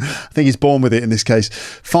 I think he's born with it in this case.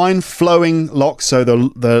 Fine flowing locks. So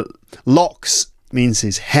the locks means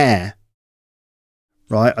his hair.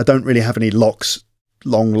 Right? I don't really have any locks,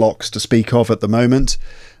 long locks to speak of at the moment.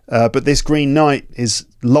 But this Green Knight, his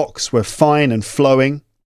locks were fine and flowing.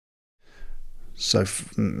 So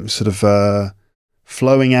sort of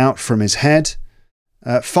flowing out from his head.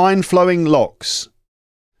 Fine flowing locks,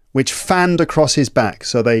 which fanned across his back.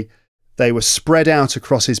 So they were spread out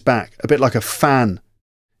across his back, a bit like a fan.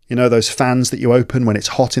 You know those fans that you open when it's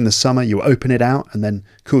hot in the summer? You open it out and then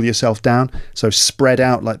cool yourself down. So spread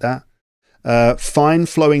out like that. Fine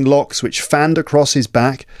flowing locks which fanned across his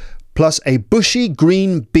back, plus a bushy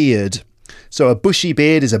green beard. So a bushy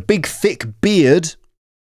beard is a big thick beard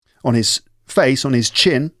on his face, on his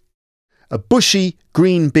chin. A bushy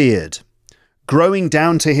green beard growing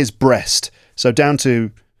down to his breast. So down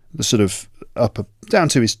to the sort of upper, down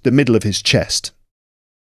to the middle of his chest.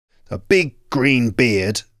 A big green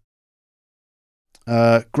beard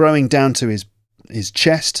growing down to his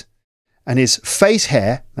chest, and his face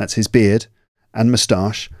hair, that's his beard and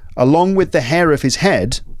moustache, along with the hair of his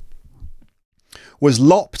head, was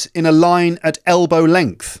lopped in a line at elbow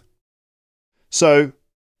length. So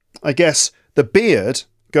I guess the beard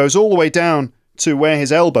goes all the way down to where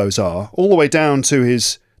his elbows are, all the way down to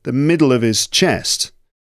the middle of his chest,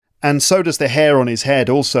 and so does the hair on his head,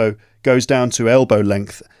 also goes down to elbow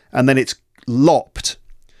length, and then it's lopped,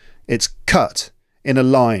 it's cut in a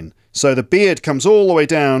line. So the beard comes all the way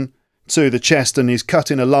down to the chest and is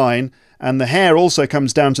cut in a line, and the hair also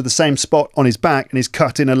comes down to the same spot on his back and is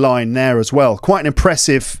cut in a line there as well. Quite an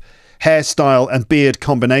impressive hairstyle and beard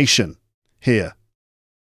combination here.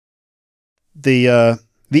 The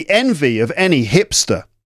envy of any hipster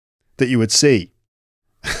that you would see.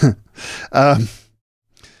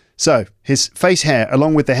 So his face hair,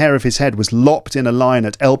 along with the hair of his head, was lopped in a line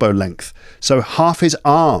at elbow length. So half his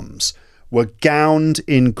arms were gowned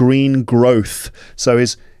in green growth. So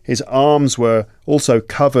his arms were also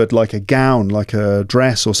covered like a gown, like a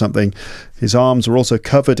dress or something. His arms were also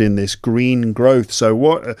covered in this green growth. So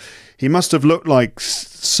what he must have looked like,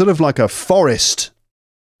 sort of like a forest,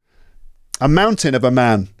 a mountain of a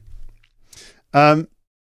man.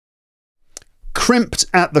 Crimped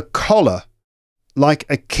at the collar like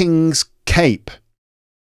a king's cape.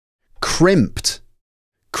 Crimped.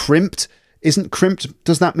 Crimped? Isn't crimped,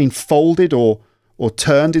 does that mean folded or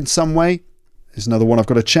turned in some way? Here's another one I've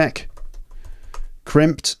got to check.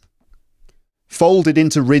 Crimped. Folded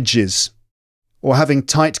into ridges, or having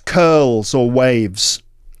tight curls or waves.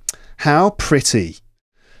 How pretty.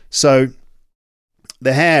 So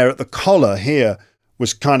the hair at the collar here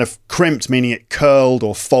was kind of crimped, meaning it curled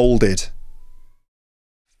or folded.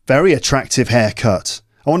 Very attractive haircut.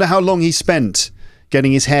 I wonder how long he spent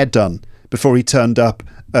getting his hair done before he turned up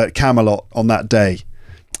at Camelot on that day.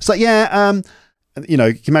 It's like, you know,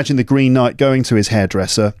 you can imagine the Green Knight going to his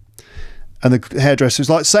hairdresser, and the hairdresser was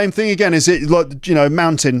like, same thing again. Is it like, you know,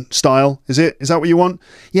 mountain style? Is that what you want?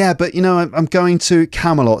 Yeah, but you know, I'm going to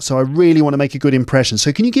Camelot, so I really want to make a good impression.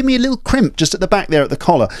 So can you give me a little crimp just at the back there at the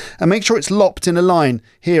collar, and make sure it's lopped in a line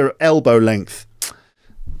here at elbow length?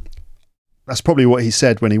 That's probably what he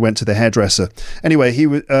said when he went to the hairdresser. Anyway,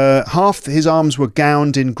 half his arms were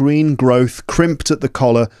gowned in green growth, crimped at the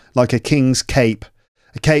collar like a king's cape.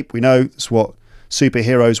 A cape, we know, is what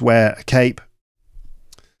superheroes wear, a cape.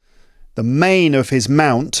 The mane of his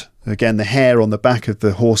mount, again the hair on the back of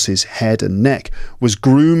the horse's head and neck, was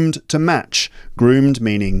groomed to match. Groomed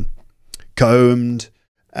meaning combed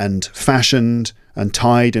and fashioned and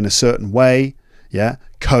tied in a certain way. Yeah,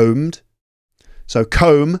 combed. So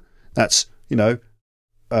comb, that's, you know,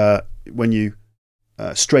 when you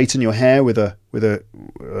straighten your hair with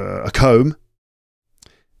a comb.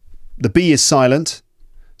 The B is silent,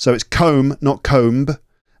 so it's comb, not comb,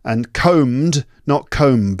 and combed, not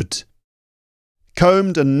combed.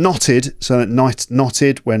 Combed and knotted, so that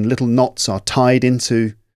knotted when little knots are tied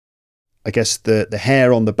into, I guess, the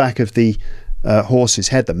hair on the back of the horse's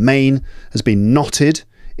head. The mane has been knotted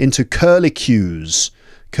into curlicues.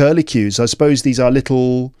 Curlicues, I suppose these are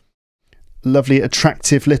little, lovely,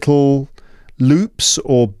 attractive little loops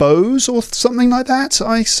or bows or something like that,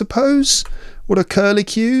 I suppose. What are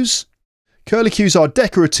curlicues? Curlicues are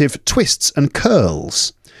decorative twists and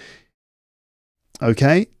curls.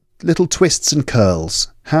 Okay, little twists and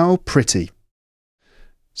curls. How pretty.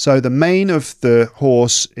 So the mane of the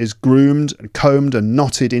horse is groomed and combed and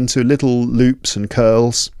knotted into little loops and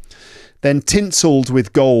curls, then tinselled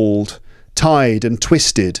with gold, tied and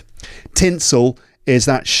twisted. Tinsel is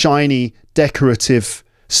that shiny decorative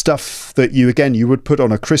stuff that you would put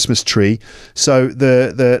on a Christmas tree. So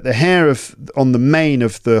the hair on the mane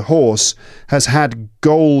of the horse has had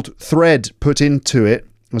gold thread put into it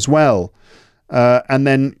as well, and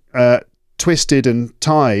then twisted and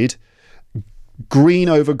tied, green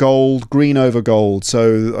over gold, green over gold.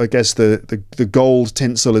 So I guess the gold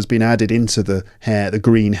tinsel has been added into the hair, the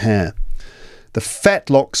green hair. The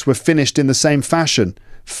fetlocks were finished in the same fashion.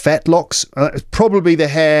 Fetlocks, probably the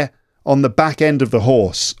hair on the back end of the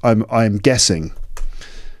horse, I'm guessing.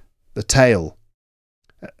 The tail.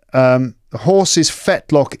 The horse's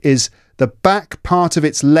fetlock is the back part of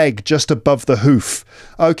its leg just above the hoof.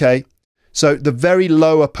 Okay, so the very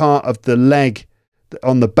lower part of the leg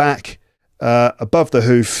on the back, above the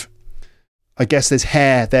hoof, I guess there's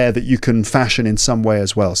hair there that you can fashion in some way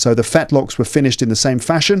as well. So the fetlocks were finished in the same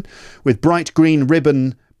fashion, with bright green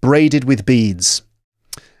ribbon braided with beads.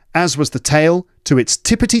 As was the tail, to its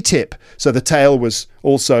tippity tip. So the tail was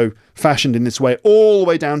also fashioned in this way all the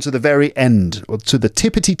way down to the very end, or to the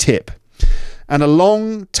tippity tip. and a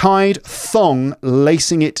long tied thong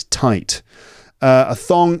lacing it tight. A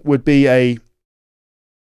thong would be a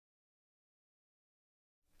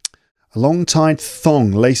long tied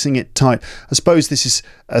thong lacing it tight. I suppose this is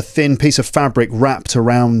a thin piece of fabric wrapped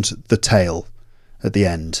around the tail at the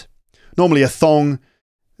end. Normally a thong,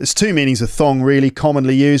 there's two meanings of thong really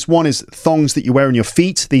commonly used. One is thongs that you wear on your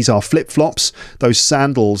feet. These are flip-flops, those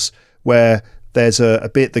sandals where there's a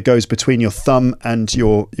bit that goes between your thumb and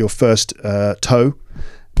your first toe,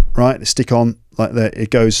 right? They stick on like that. It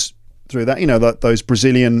goes through that. You know, like those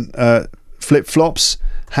Brazilian flip-flops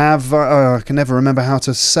have, I can never remember how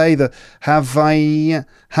to say the Havaianas.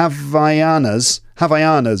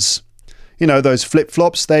 You know, those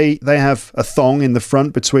flip-flops, they have a thong in the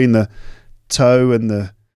front between the toe and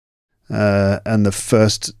the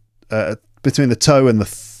first, between the toe and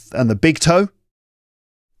the big toe.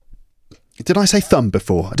 Did I say thumb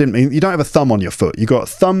before? I didn't mean, you don't have a thumb on your foot. You've got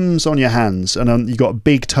thumbs on your hands and you've got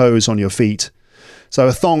big toes on your feet. So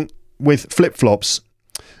a thong with flip-flops,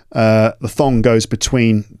 the thong goes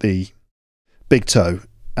between the big toe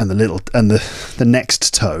and the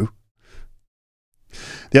next toe.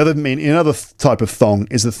 Another type of thong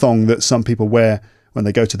is the thong that some people wear when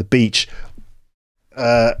they go to the beach,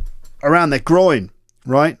 around their groin,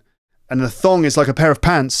 right? And the thong is like a pair of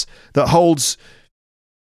pants that holds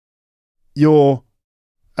your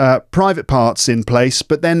private parts in place,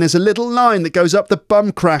 but then there's a little line that goes up the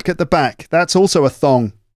bum crack at the back. That's also a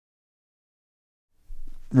thong,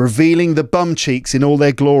 revealing the bum cheeks in all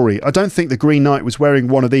their glory. I don't think the Green Knight was wearing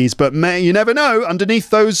one of these, but you never know.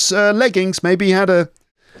 Underneath those leggings, maybe he had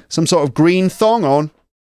some sort of green thong on.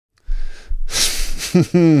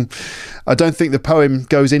 I don't think the poem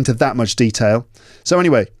goes into that much detail. So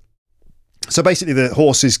anyway, so basically the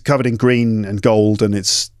horse is covered in green and gold and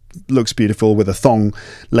it's looks beautiful with a thong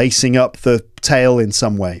lacing up the tail in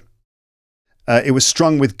some way. It was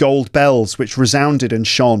strung with gold bells which resounded and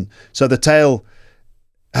shone. So the tail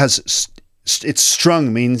it's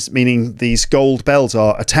strung, meaning these gold bells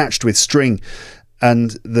are attached with string,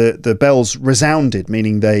 and the bells resounded,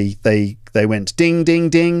 meaning they went ding ding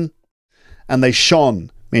ding, and they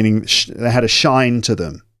shone, meaning they had a shine to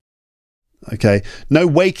them. Okay, no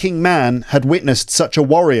waking man had witnessed such a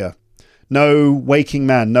warrior. No waking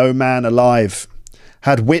man, no man alive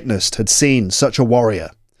had seen such a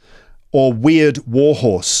warrior. Or weird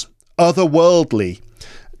warhorse. Otherworldly.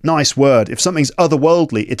 Nice word. If something's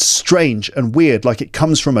otherworldly, it's strange and weird, like it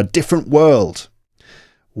comes from a different world.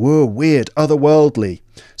 Whoa, weird, otherworldly.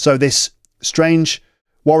 So this strange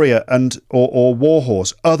warrior or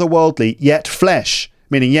warhorse, otherworldly, yet flesh,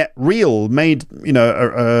 meaning yet real, made,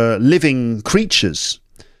 living creatures,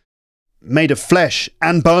 made of flesh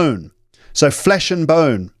and bone. So flesh and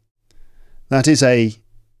bone, that is a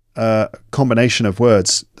combination of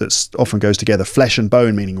words that often goes together. Flesh and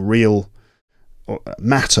bone meaning real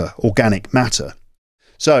matter, organic matter.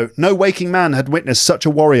 So no waking man had witnessed such a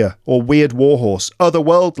warrior or weird warhorse,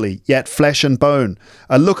 otherworldly, yet flesh and bone.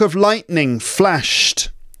 A look of lightning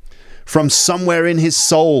flashed from somewhere in his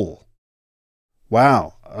soul.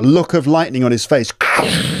 Wow, a look of lightning on his face.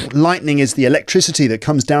 Lightning is the electricity that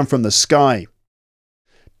comes down from the sky.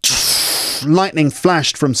 Lightning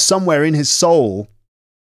flashed from somewhere in his soul.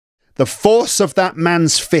 The force of that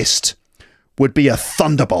man's fist would be a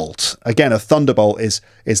thunderbolt. Again, a thunderbolt is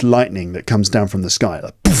lightning that comes down from the sky.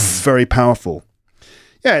 Like, poof, very powerful.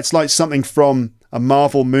 Yeah, it's like something from a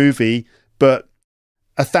Marvel movie, but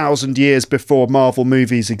 1,000 years before Marvel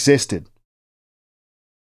movies existed.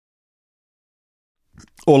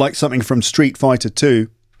 Or like something from Street Fighter 2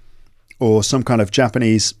 or some kind of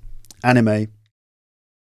Japanese anime.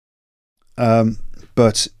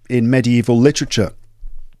 But in medieval literature.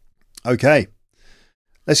 Okay,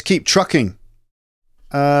 let's keep trucking.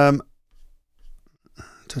 Okay,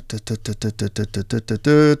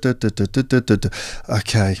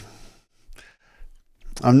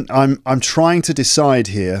 I'm trying to decide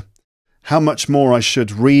here how much more I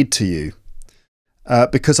should read to you,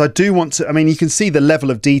 because I do want to. I mean, you can see the level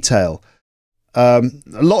of detail.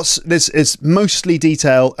 This is mostly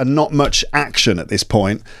detail and not much action at this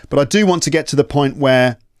point, but I do want to get to the point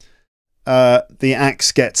where the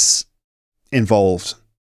axe gets involved.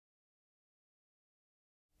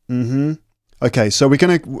 Okay, so I'm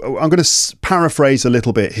going to paraphrase a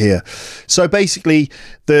little bit here. So basically,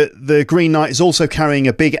 the Green Knight is also carrying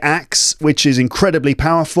a big axe, which is incredibly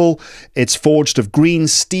powerful. It's forged of green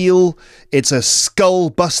steel. It's a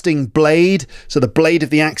skull-busting blade. So the blade of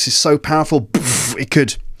the axe is so powerful, it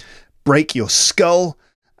could break your skull.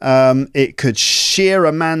 It could shear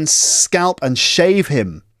a man's scalp and shave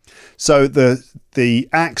him. So the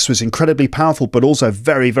axe was incredibly powerful, but also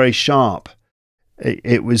very, very sharp.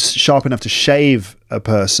 it was sharp enough to shave a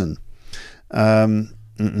person.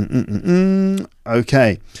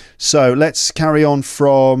 Okay, so let's carry on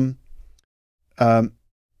from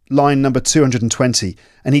line number 220.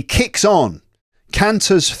 And he kicks on,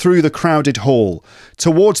 canters through the crowded hall,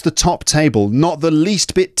 towards the top table, not the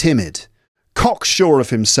least bit timid, cocksure of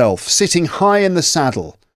himself, sitting high in the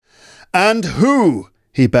saddle. "And who,"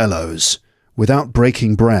 he bellows, without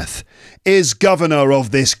breaking breath, "is governor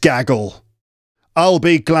of this gaggle? I'll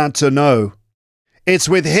be glad to know. It's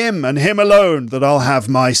with him and him alone that I'll have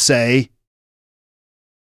my say."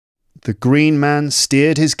 The green man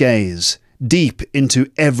steered his gaze deep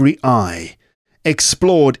into every eye,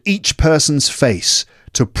 explored each person's face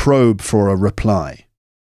to probe for a reply.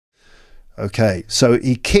 Okay, so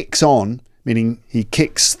he kicks on, meaning he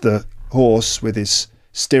kicks the horse with his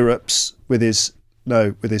stirrups, with his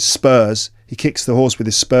spurs. He kicks the horse with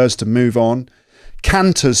his spurs to move on.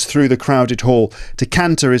 Canters through the crowded hall. To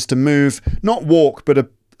canter is to move, not walk, but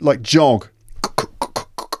like jog.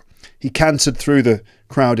 He cantered through the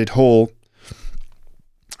crowded hall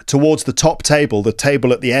towards the top table, the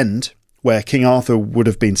table at the end, where King Arthur would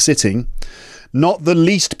have been sitting. Not the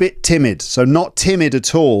least bit timid, so not timid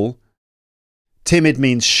at all. Timid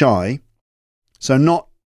means shy. So not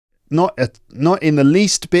in the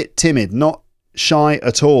least bit timid, not shy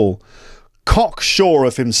at all. Cocksure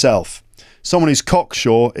of himself. Someone who's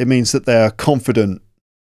cocksure, it means that they are confident.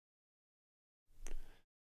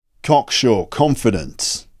 Cocksure,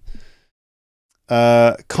 confident.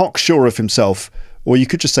 Cocksure of himself, or you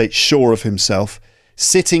could just say sure of himself.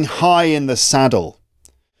 Sitting high in the saddle.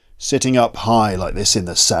 Sitting up high like this in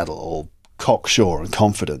the saddle, all cocksure and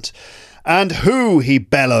confident. "And who," he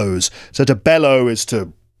bellows. So to bellow is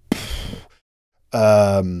to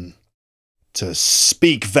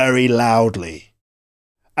speak very loudly.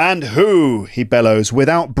 "And who," he bellows,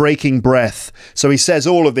 without breaking breath. So he says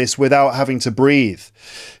all of this without having to breathe.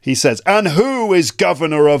 He says, "And who is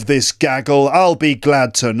governor of this gaggle? I'll be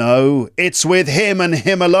glad to know. It's with him and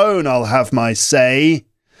him alone I'll have my say."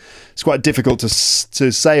 It's quite difficult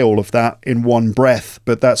to say all of that in one breath,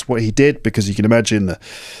 but that's what he did, because you can imagine the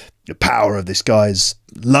power of this guy's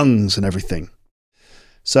lungs and everything.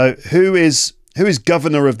 So who is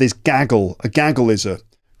governor of this gaggle? A gaggle is a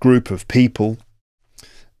group of people.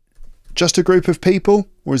 Just a group of people,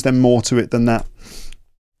 or is there more to it than that?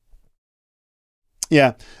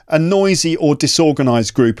 Yeah, a noisy or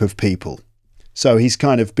disorganized group of people. So he's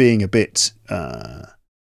kind of being a bit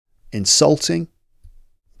insulting,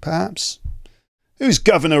 perhaps. Who's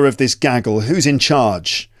governor of this gaggle? Who's in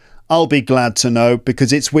charge? I'll be glad to know,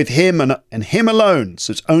 because it's with him and him alone.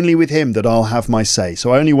 So it's only with him that I'll have my say.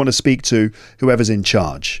 So I only want to speak to whoever's in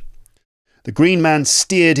charge. The green man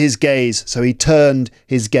steered his gaze, so he turned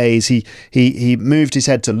his gaze. He moved his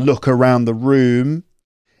head to look around the room,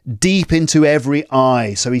 deep into every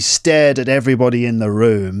eye. So he stared at everybody in the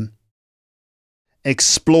room,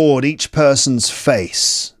 explored each person's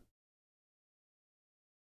face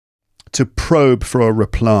to probe for a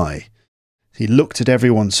reply. He looked at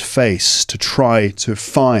everyone's face to try to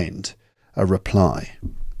find a reply.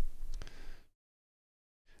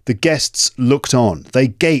 The guests looked on. They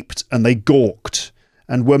gaped and they gawked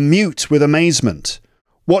and were mute with amazement.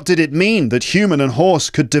 What did it mean that human and horse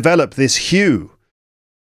could develop this hue?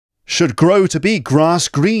 Should grow to be grass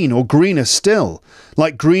green or greener still,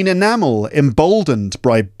 like green enamel emboldened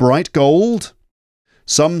by bright gold?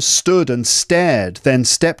 Some stood and stared, then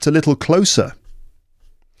stepped a little closer,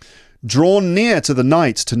 drawn near to the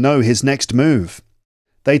knight to know his next move.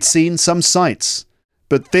 They'd seen some sights,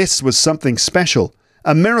 but this was something special.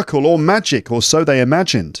 A miracle or magic, or so they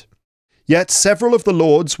imagined. Yet several of the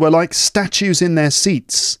lords were like statues in their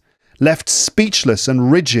seats, left speechless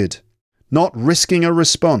and rigid, not risking a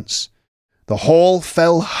response. The hall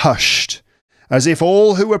fell hushed, as if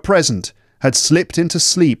all who were present had slipped into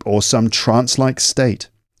sleep or some trance-like state.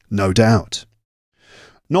 No doubt.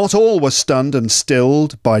 Not all were stunned and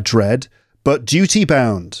stilled by dread, but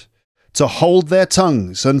duty-bound, to hold their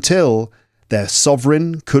tongues until their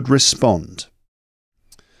sovereign could respond.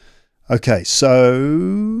 Okay,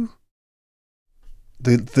 so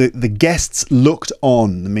the guests looked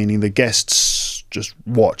on, meaning the guests just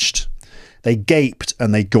watched. They gaped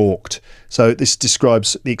and they gawked. So this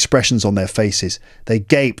describes the expressions on their faces. They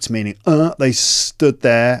gaped, meaning they stood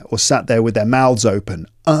there or sat there with their mouths open.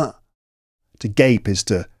 To gape is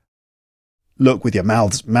to look with your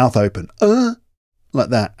mouth open. Like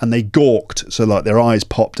that. And they gawked, so like their eyes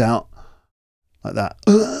popped out like that.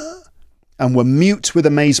 And were mute with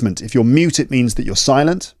amazement. If you're mute, it means that you're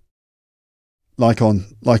silent, like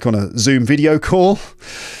on a Zoom video call.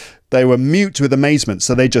 They were mute with amazement,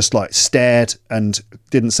 so they just like stared and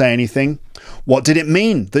didn't say anything. What did it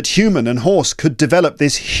mean that human and horse could develop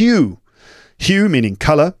this hue? Hue meaning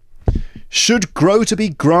colour. Should grow to be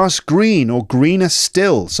grass green or greener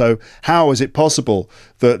still. So how is it possible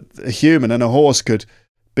that a human and a horse could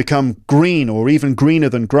become green or even greener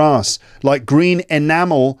than grass? Like green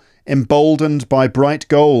enamel emboldened by bright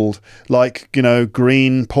gold. Like, you know,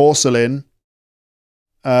 green porcelain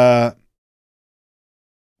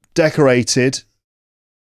decorated,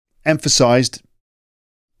 emphasized,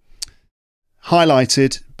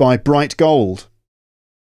 highlighted by bright gold.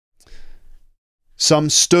 Some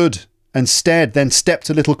stood and stared, then stepped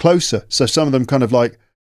a little closer. So some of them kind of like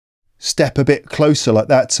step a bit closer like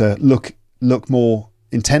that to look more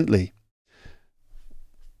intently.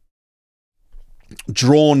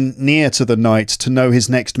 Drawn near to the knight to know his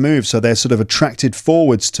next move. So they're sort of attracted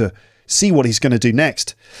forwards to see what he's going to do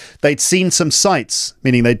next. They'd seen some sights,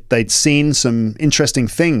 meaning they'd seen some interesting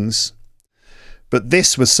things. But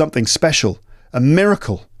this was something special, a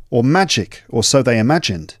miracle or magic, or so they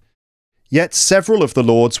imagined. Yet several of the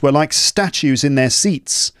lords were like statues in their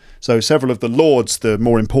seats. So several of the lords, the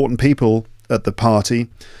more important people at the party,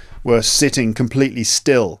 were sitting completely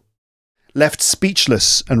still, left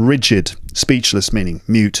speechless and rigid. Speechless meaning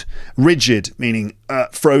mute, rigid meaning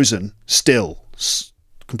frozen, still,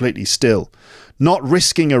 completely still, not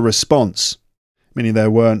risking a response, meaning they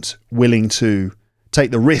weren't willing to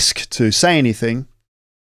take the risk to say anything.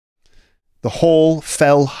 The hall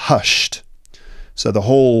fell hushed. So the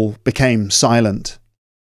hall became silent.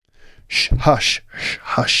 Hush,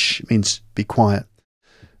 hush means be quiet.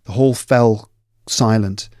 The hall fell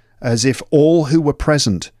silent, as if all who were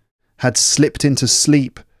present had slipped into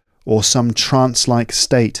sleep or some trance-like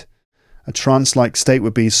state. A trance-like state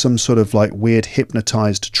would be some sort of like weird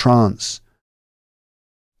hypnotized trance.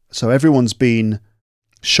 So everyone's been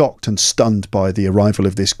shocked and stunned by the arrival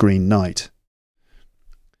of this Green Knight.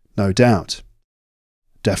 No doubt.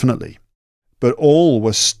 Definitely. But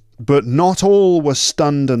not all were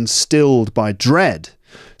stunned and stilled by dread.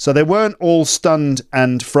 So they weren't all stunned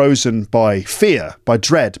and frozen by fear, by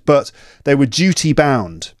dread, but they were duty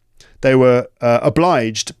bound. They were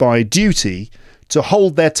obliged by duty to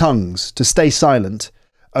hold their tongues, to stay silent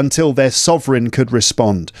until their sovereign could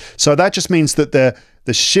respond. So that just means that the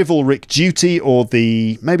chivalric duty, or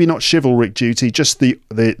the maybe not chivalric duty, just the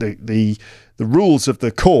rules of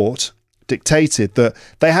the court dictated that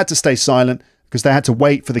they had to stay silent because they had to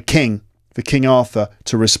wait for King Arthur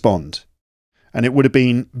to respond. And it would have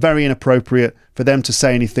been very inappropriate for them to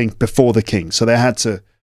say anything before the king. So they had to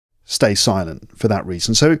stay silent for that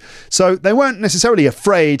reason. So they weren't necessarily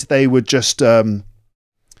afraid. They were just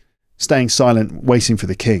staying silent, waiting for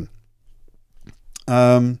the king.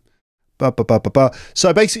 So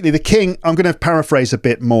basically the king, I'm going to paraphrase a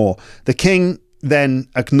bit more. The king then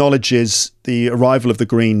acknowledges the arrival of the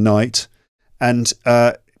Green Knight, and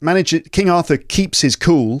King Arthur keeps his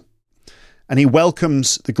cool, and he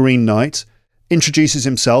welcomes the Green Knight, introduces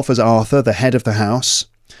himself as Arthur, the head of the house,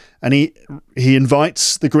 and he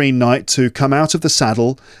invites the Green Knight to come out of the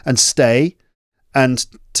saddle and stay and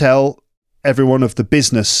tell everyone of the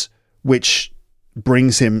business which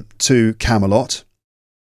brings him to Camelot.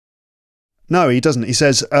 No, he doesn't. He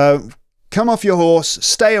says, come off your horse,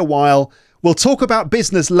 stay a while. We'll talk about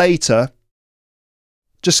business later.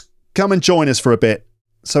 Just come and join us for a bit.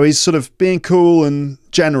 So he's sort of being cool and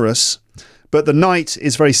generous. But the knight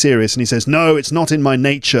is very serious, and he says, no, it's not in my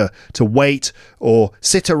nature to wait or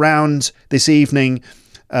sit around this evening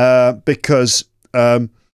because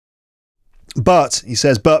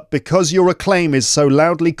because your acclaim is so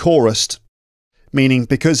loudly chorused, meaning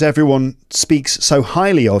because everyone speaks so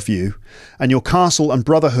highly of you, and your castle and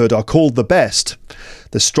brotherhood are called the best,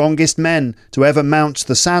 the strongest men to ever mount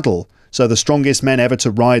the saddle, so the strongest men ever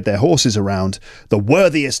to ride their horses around, the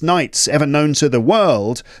worthiest knights ever known to the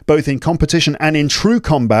world, both in competition and in true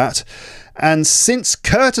combat, and since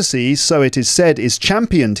courtesy, so it is said, is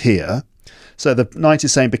championed here. So the knight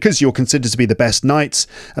is saying, because you're considered to be the best knights,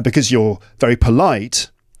 and because you're very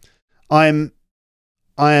polite, I am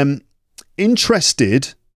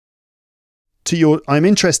interested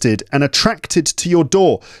and attracted to your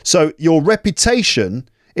door. So your reputation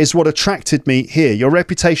is what attracted me here. Your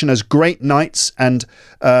reputation as great knights and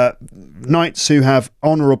knights who have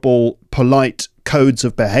honourable, polite codes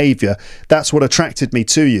of behaviour. That's what attracted me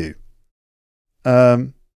to you.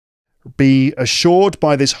 Be assured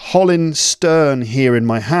by this holland stern here in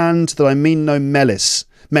my hand that I mean no menace.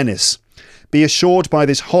 Be assured by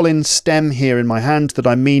this holland stem here in my hand that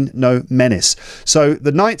I mean no menace. So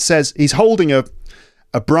the knight says he's holding a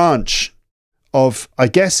branch of, I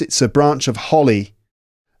guess it's a branch of holly,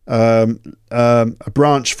 a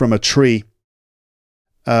branch from a tree,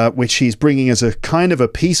 which he's bringing as a kind of a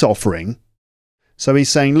peace offering. So he's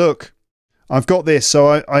saying, look, I've got this,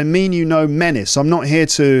 so I mean you no menace. I'm not here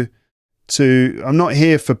I'm not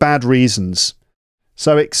here for bad reasons.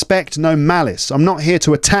 So expect no malice. I'm not here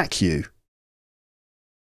to attack you.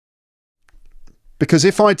 Because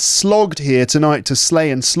if I'd slogged here tonight to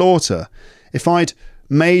slay and slaughter, if I'd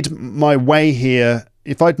made my way here,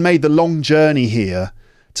 if I'd made the long journey here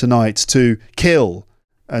tonight to kill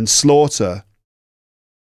and slaughter,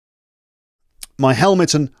 my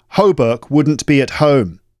helmet and hauberk wouldn't be at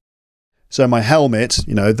home. So my helmet,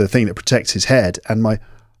 you know, the thing that protects his head, and my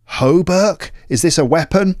hauberk, is this a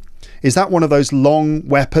weapon? Is that one of those long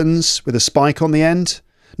weapons with a spike on the end?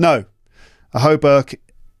 No, a hauberk.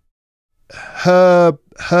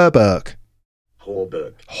 Hauberk.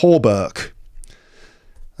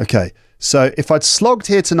 Okay, so if I'd slogged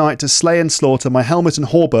here tonight to slay and slaughter, my helmet and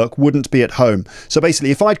hauberk wouldn't be at home. So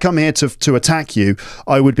basically, if I'd come here to attack you,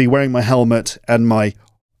 I would be wearing my helmet and my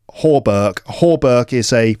hauberk. Hauberk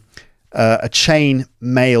is a chain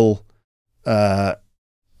mail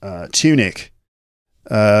tunic.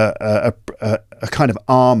 A kind of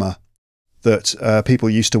armour that people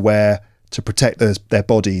used to wear to protect their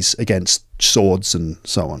bodies against swords and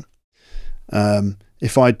so on.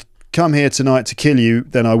 If I'd come here tonight to kill you,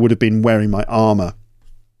 then I would have been wearing my armour.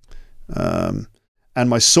 And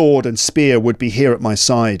my sword and spear would be here at my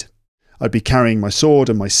side. I'd be carrying my sword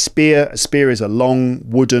and my spear. A spear is a long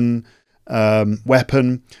wooden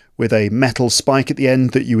weapon with a metal spike at the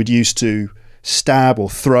end that you would use to stab or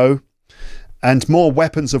throw. And more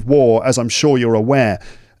weapons of war, as I'm sure you're aware.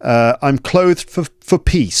 I'm clothed for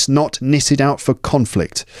peace, not knitted out for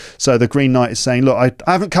conflict. So the Green Knight is saying, look,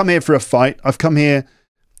 I haven't come here for a fight. I've come here...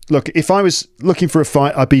 Look, if I was looking for a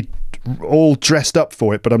fight, I'd be all dressed up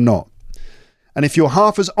for it, but I'm not. And if you're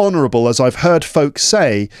half as honourable as I've heard folk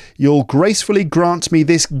say, you'll gracefully grant me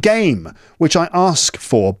this game, which I ask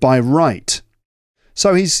for by right.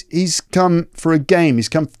 So he's come for a game. He's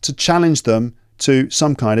come to challenge them to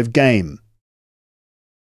some kind of game.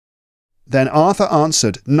 Then Arthur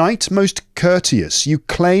answered, Knight most courteous, you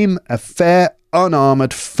claim a fair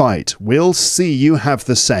unarmoured fight. We'll see you have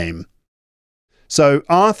the same. So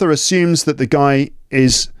Arthur assumes that the guy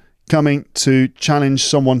is coming to challenge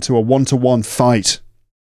someone to a one-to-one fight.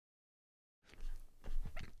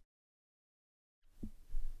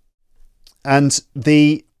 And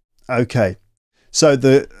okay.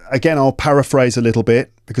 So again, I'll paraphrase a little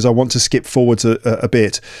bit because I want to skip forwards a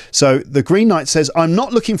bit. So the Green Knight says, I'm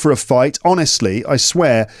not looking for a fight, honestly, I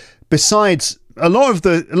swear. Besides, a lot of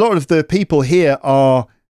the people here are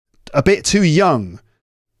a bit too young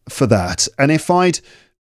for that. And if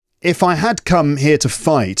I had come here to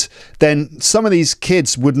fight, then some of these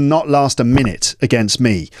kids would not last a minute against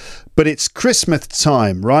me. But it's Christmas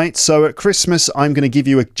time, right? So at Christmas, I'm going to give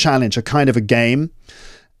you a challenge, a kind of a game.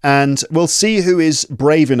 And we'll see who is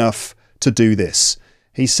brave enough to do this.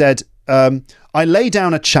 He said, I lay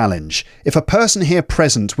down a challenge. If a person here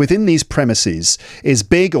present within these premises is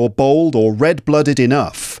big or bold or red-blooded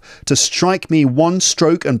enough to strike me one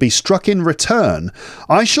stroke and be struck in return,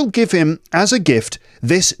 I shall give him as a gift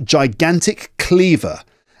this gigantic cleaver,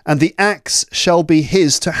 and the axe shall be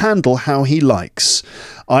his to handle how he likes.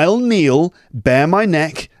 I'll kneel, bare my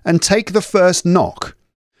neck, and take the first knock.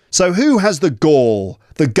 So who has the gall,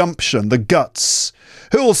 the gumption, the guts?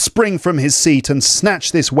 Who'll spring from his seat and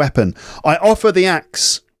snatch this weapon? I offer the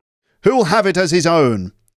axe. Who'll have it as his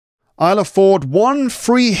own? I'll afford one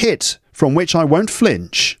free hit from which I won't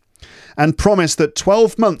flinch, and promise that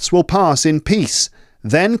 12 months will pass in peace,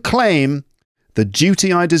 then claim the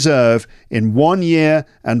duty I deserve in 1 year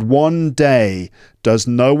and 1 day. Does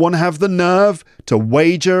no one have the nerve to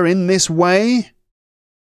wager in this way?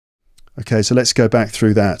 Okay, so let's go back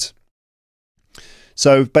through that.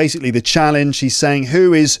 So basically the challenge, he's saying,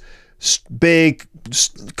 who is big,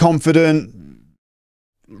 confident,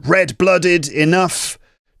 red-blooded enough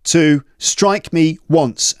to strike me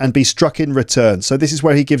once and be struck in return? So this is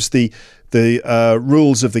where he gives the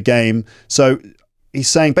rules of the game. So he's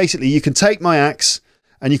saying basically you can take my axe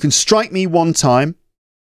and you can strike me one time,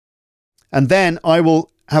 and then I will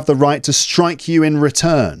have the right to strike you in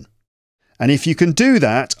return. And if you can do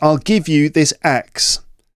that, I'll give you this axe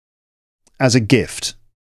as a gift.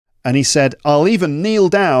 And he said, I'll even kneel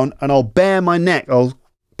down and I'll bare my neck. I'll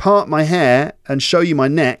part my hair and show you my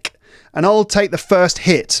neck, and I'll take the first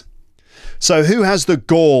hit. So who has the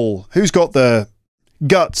gall? Who's got the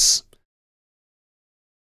guts?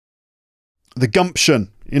 The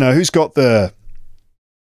gumption? You know, who's got the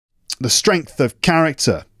strength of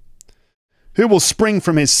character? Who will spring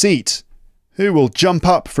from his seat Who will jump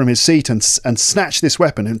up from his seat and snatch this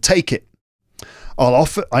weapon and take it? I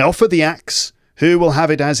offer the axe. Who will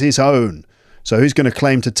have it as his own? So who's going to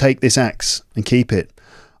claim to take this axe and keep it?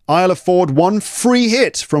 I'll afford one free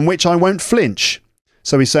hit from which I won't flinch.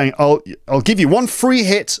 So he's saying, I'll give you one free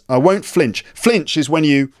hit. I won't flinch. Flinch is when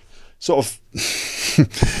you sort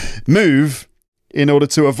of move in order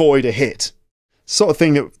to avoid a hit. Sort of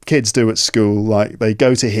thing that kids do at school. Like they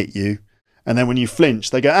go to hit you. And then when you flinch,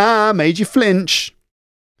 they go, ah, made you flinch.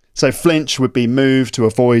 So flinch would be move to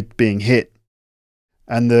avoid being hit.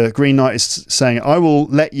 And the Green Knight is saying, I will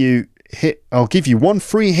let you hit. I'll give you one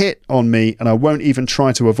free hit on me and I won't even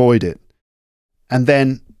try to avoid it. And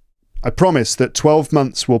then I promise that 12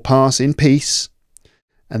 months will pass in peace.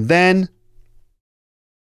 And then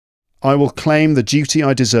I will claim the duty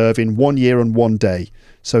I deserve in 1 year and 1 day.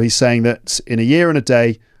 So he's saying that in a year and a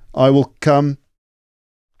day, I will come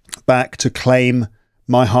back to claim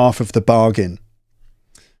my half of the bargain.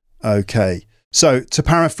 Okay. So to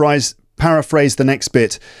paraphrase the next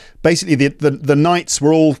bit, basically the knights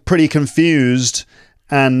were all pretty confused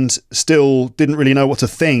and still didn't really know what to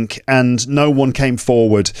think, and no one came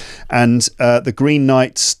forward, and the Green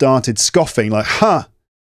Knight started scoffing like, huh.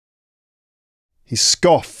 He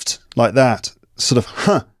scoffed like that, sort of,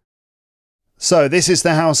 huh. So this is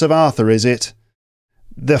the house of Arthur, is it?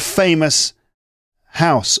 The famous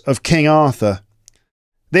house of King Arthur.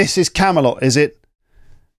 This is Camelot, is it?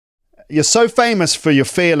 You're so famous for your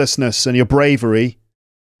fearlessness and your bravery,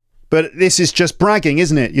 but this is just bragging,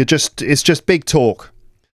 isn't it? It's just big talk.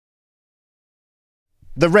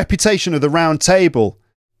 The reputation of the Round Table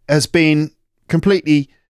has been completely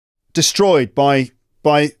destroyed by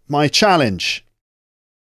my challenge.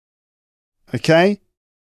 Okay?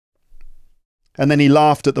 And then he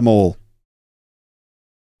laughed at them all.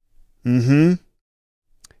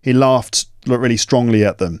 He laughed really strongly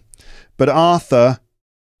at them. But Arthur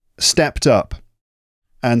stepped up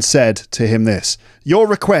and said to him this, your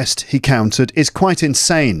request, he countered, is quite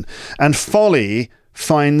insane, and folly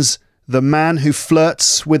finds the man who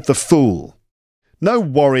flirts with the fool. No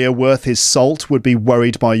warrior worth his salt would be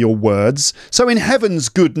worried by your words, so in heaven's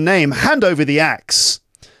good name, hand over the axe,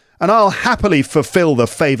 and I'll happily fulfill the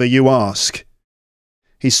favour you ask.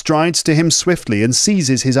 He strides to him swiftly and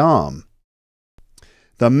seizes his arm.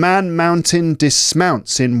 The man-mountain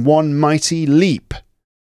dismounts in one mighty leap.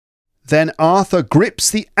 Then Arthur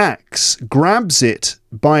grips the axe, grabs it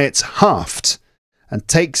by its haft, and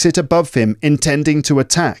takes it above him, intending to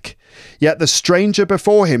attack. Yet the stranger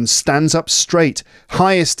before him stands up straight,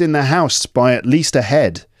 highest in the house by at least a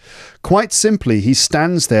head. Quite simply, he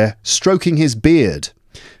stands there, stroking his beard,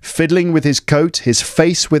 fiddling with his coat, his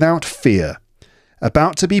face without fear.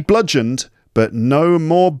 About to be bludgeoned, but no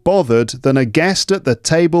more bothered than a guest at the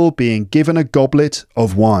table being given a goblet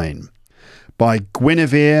of wine. By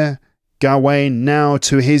Guinevere, Gawain now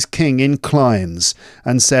to his king inclines,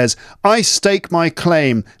 and says, I stake my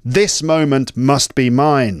claim, this moment must be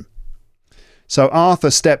mine. So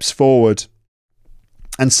Arthur steps forward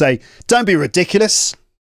and say, don't be ridiculous.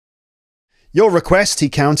 Your request, he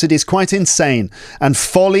countered, is quite insane, and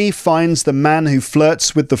folly finds the man who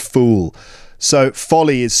flirts with the fool. So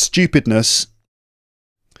folly is stupidness.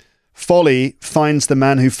 Folly finds the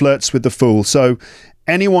man who flirts with the fool. So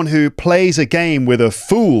anyone who plays a game with a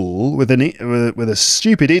fool, with a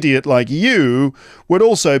stupid idiot like you, would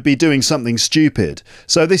also be doing something stupid.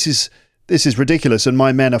 So this is ridiculous, and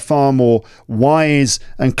my men are far more wise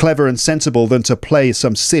and clever and sensible than to play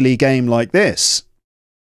some silly game like this.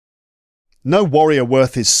 No warrior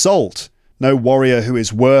worth his salt. No warrior who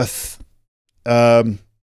is worth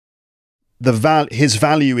his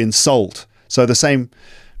value in salt. So the same,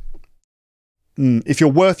 if you're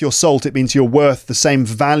worth your salt, it means you're worth the same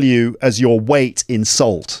value as your weight in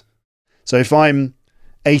salt. So if I'm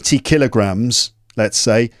 80 kilograms, let's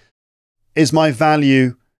say, is my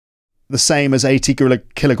value the same as 80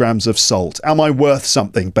 kilograms of salt? Am I worth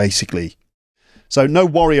something, basically? So no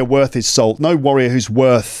warrior worth his salt, no warrior who's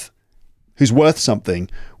worth something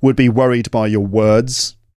would be worried by your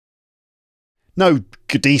words. No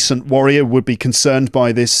decent warrior would be concerned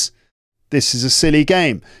by this. This is a silly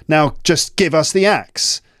game. Now just give us the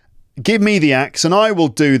axe. Give me the axe and I will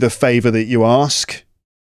do the favour that you ask.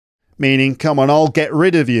 Meaning, come on, I'll get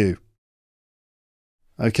rid of you.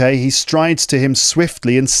 Okay, he strides to him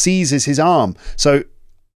swiftly and seizes his arm. So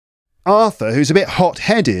Arthur, who's a bit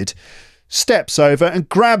hot-headed, steps over and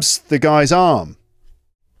grabs the guy's arm.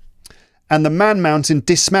 And the man-mountain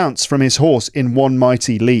dismounts from his horse in one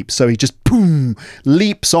mighty leap. So he just, boom,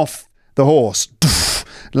 leaps off the horse,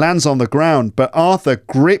 lands on the ground. But Arthur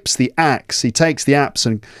grips the axe. He takes the axe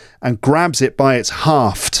and grabs it by its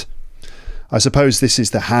haft. I suppose this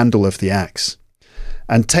is the handle of the axe,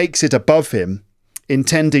 and takes it above him,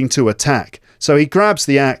 intending to attack. So he grabs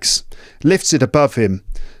the axe, lifts it above him,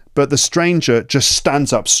 but the stranger just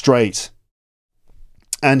stands up straight.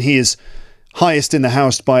 And he is highest in the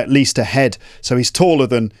house by at least a head, so he's taller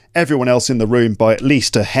than everyone else in the room by at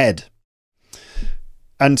least a head.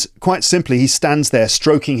 And quite simply, he stands there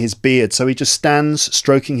stroking his beard. So he just stands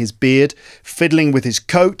stroking his beard, fiddling with his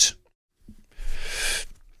coat,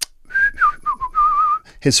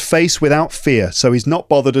 his face without fear, so he's not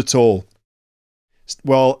bothered at all.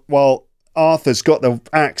 While Arthur's got the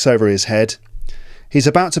axe over his head, he's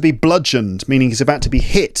about to be bludgeoned, meaning he's about to be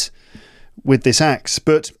hit with this axe,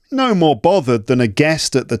 but no more bothered than a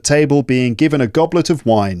guest at the table being given a goblet of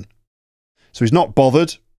wine. So he's not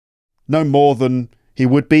bothered, no more than he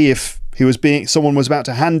would be if someone was about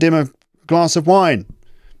to hand him a glass of wine.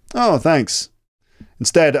 Oh, thanks.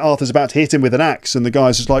 Instead, Arthur's about to hit him with an axe, and the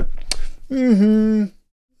guy's just like, nah,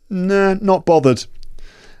 not bothered.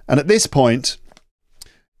 And at this point,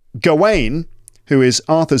 Gawain, who is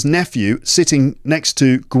Arthur's nephew, sitting next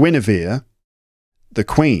to Guinevere, the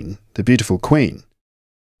queen, the beautiful queen,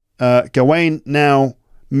 Gawain now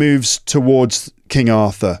moves towards King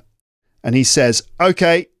Arthur, and he says,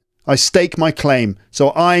 okay, I stake my claim,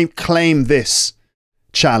 so I claim this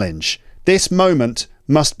challenge. This moment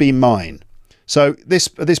must be mine. So at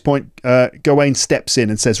this point, Gawain steps in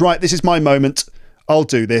and says, right, this is my moment. I'll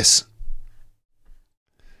do this.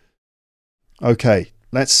 Okay,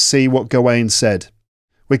 let's see what Gawain said.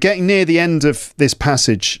 We're getting near the end of this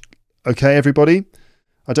passage. Okay, everybody?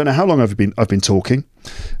 I don't know how long I've been talking,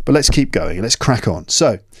 but let's keep going. Let's crack on.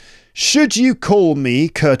 So, should you call me,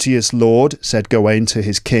 courteous lord, said Gawain to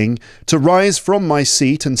his king, to rise from my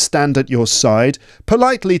seat and stand at your side,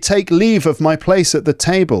 politely take leave of my place at the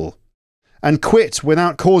table, and quit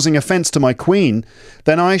without causing offence to my queen,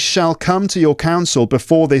 then I shall come to your council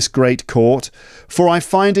before this great court, for I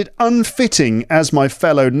find it unfitting, as my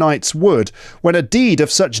fellow knights would, when a deed of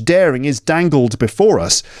such daring is dangled before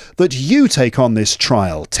us, that you take on this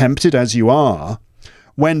trial, tempted as you are.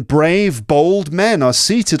 When brave, bold men are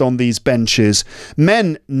seated on these benches,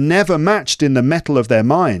 men never matched in the mettle of their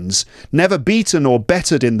minds, never beaten or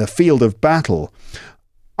bettered in the field of battle.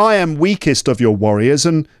 I am weakest of your warriors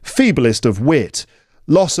and feeblest of wit.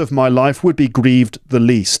 Loss of my life would be grieved the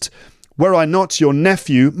least. Were I not your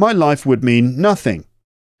nephew, my life would mean nothing.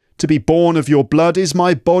 To be born of your blood is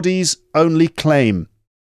my body's only claim.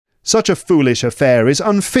 Such a foolish affair is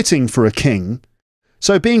unfitting for a king.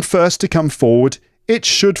 So being first to come forward, it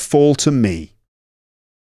should fall to me.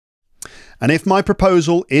 And if my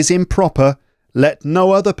proposal is improper, let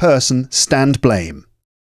no other person stand blame.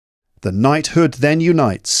 The knighthood then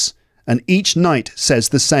unites, and each knight says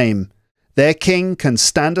the same. Their king can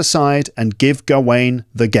stand aside and give Gawain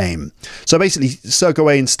the game. So basically, Sir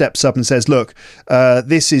Gawain steps up and says, look,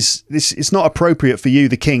 it's not appropriate for you,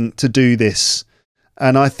 the king, to do this.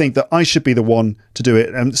 And I think that I should be the one to do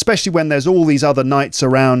it. And especially when there's all these other knights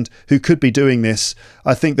around who could be doing this,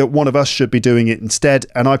 I think that one of us should be doing it instead.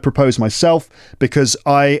 And I propose myself because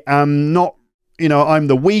I am not, I'm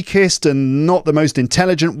the weakest and not the most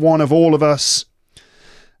intelligent one of all of us.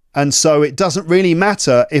 And so it doesn't really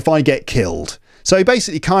matter if I get killed. So he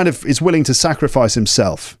basically kind of is willing to sacrifice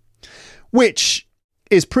himself, which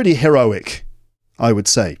is pretty heroic, I would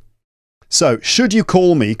say. So, should you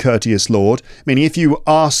call me, courteous lord, meaning if you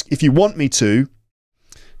want me to,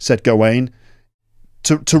 said Gawain,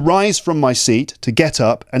 to rise from my seat, to get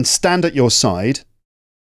up and stand at your side,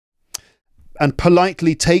 and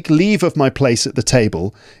politely take leave of my place at the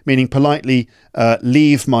table, meaning politely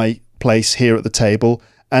leave my place here at the table,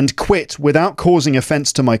 and quit without causing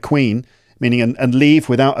offence to my queen, meaning and leave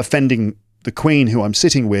without offending the queen who I'm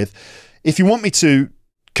sitting with, if you want me to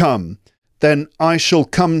come, then I shall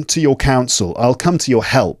come to your counsel, I'll come to your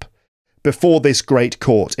help, before this great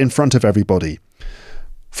court, in front of everybody.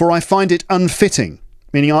 For I find it unfitting,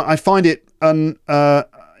 meaning I find it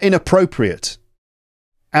inappropriate,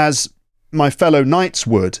 as my fellow knights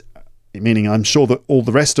would, meaning I'm sure that all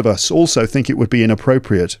the rest of us also think it would be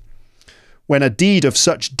inappropriate, when a deed of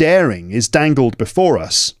such daring is dangled before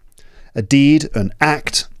us, a deed, an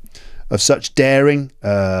act of such daring,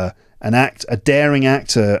 a daring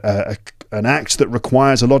act, an act that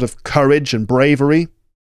requires a lot of courage and bravery.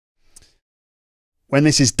 When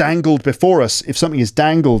this is dangled before us, if something is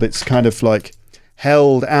dangled, it's kind of like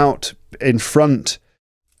held out in front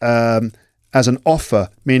as an offer,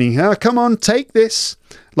 meaning, come on, take this.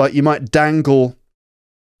 Like you might dangle.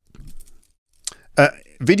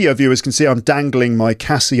 Video viewers can see I'm dangling my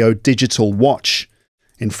Casio digital watch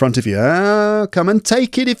in front of you. Come and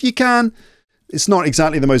take it if you can. It's not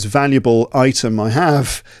exactly the most valuable item I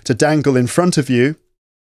have to dangle in front of you.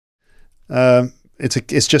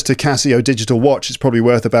 It's just a Casio digital watch. It's probably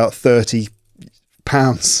worth about £30.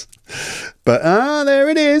 But there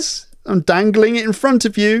it is. I'm dangling it in front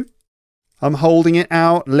of you. I'm holding it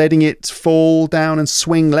out, letting it fall down and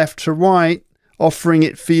swing left to right, offering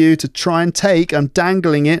it for you to try and take. I'm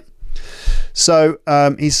dangling it. So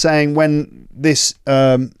he's saying when this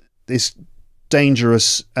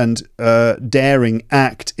dangerous and daring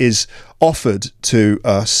act is offered to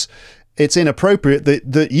us, it's inappropriate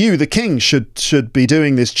that you, the king, should be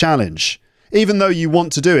doing this challenge. Even though you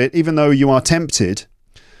want to do it, even though you are tempted,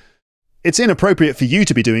 it's inappropriate for you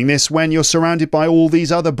to be doing this when you're surrounded by all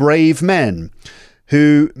these other brave men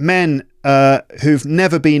who've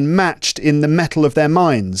never been matched in the mettle of their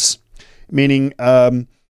minds, meaning in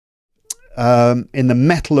the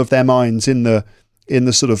mettle of their minds, in the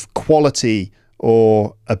sort of quality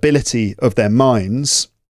or ability of their minds,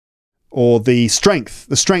 or the strength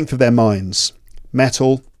of their minds.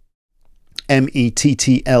 Mettle,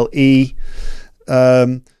 mettle,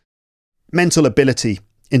 mental ability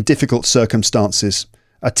in difficult circumstances,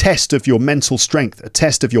 a test of your mental strength, a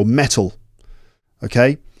test of your mettle.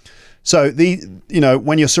 Okay, so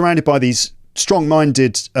when you're surrounded by these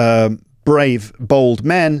strong-minded, brave, bold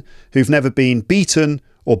men who've never been beaten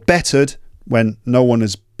or bettered, when no one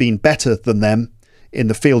has been better than them in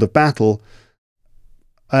the field of battle.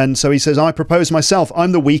 And so he says, I propose myself.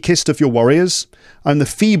 I'm the weakest of your warriors. I'm the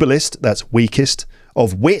feeblest, that's weakest,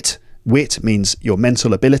 of wit. Wit means your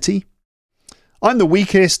mental ability. I'm the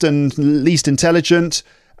weakest and least intelligent,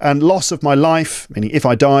 and loss of my life, meaning if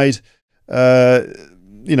I died, the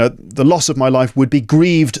loss of my life would be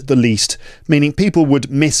grieved the least, meaning people would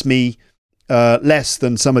miss me less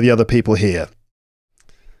than some of the other people here.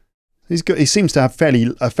 He seems to have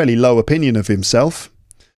a fairly low opinion of himself,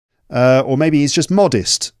 or maybe he's just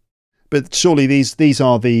modest. But surely these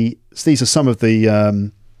are some of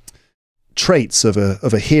the traits of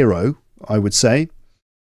a hero, I would say.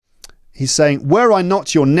 He's saying, were I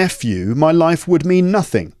not your nephew, my life would mean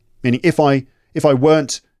nothing. Meaning, if I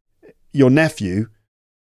weren't your nephew,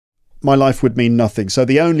 my life would mean nothing. So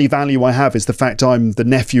the only value I have is the fact I'm the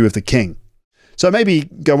nephew of the king. So maybe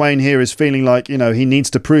Gawain here is feeling like, he needs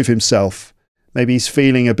to prove himself. Maybe he's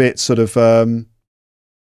feeling a bit sort of,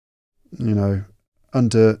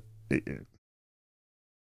 under...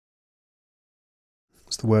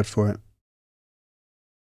 What's the word for it?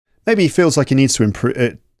 Maybe he feels like he needs to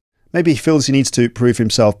improve... Maybe he feels he needs to prove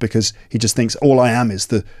himself because he just thinks all I am is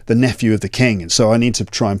the nephew of the king. And so I need to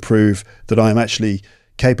try and prove that I am actually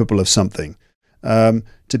capable of something.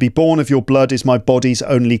 To be born of your blood is my body's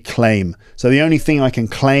only claim. So the only thing I can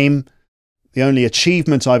claim, the only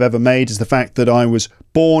achievement I've ever made is the fact that I was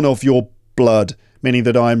born of your blood, meaning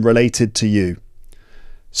that I am related to you.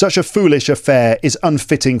 Such a foolish affair is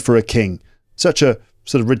unfitting for a king. Such a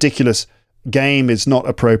sort of ridiculous game is not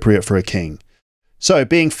appropriate for a king. So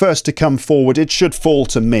being first to come forward, it should fall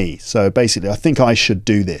to me. So basically, I think I should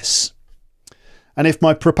do this. And if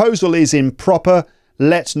my proposal is improper,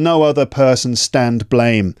 let no other person stand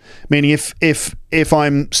blame. Meaning if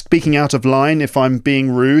I'm speaking out of line, if I'm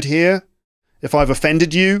being rude here, if I've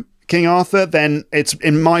offended you, King Arthur, then it's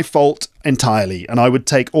in my fault entirely, and I would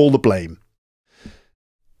take all the blame.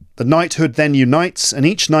 The knighthood then unites, and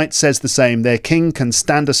each knight says the same. Their king can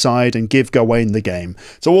stand aside and give Gawain the game.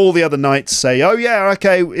 So all the other knights say, oh yeah,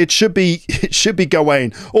 okay, it should be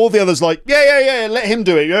Gawain. All the others like, yeah, let him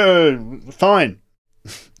do it. Fine.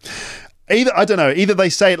 Either they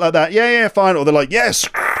say it like that, yeah, fine, or they're like, yes,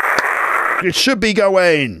 it should be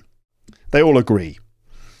Gawain. They all agree.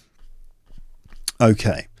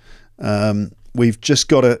 Okay. We've just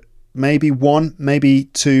got maybe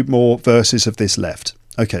two more verses of this left.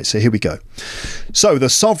 Okay, so here we go. So the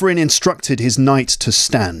sovereign instructed his knight to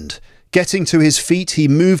stand. Getting to his feet, he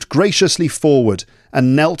moved graciously forward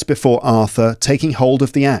and knelt before Arthur, taking hold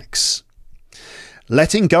of the axe.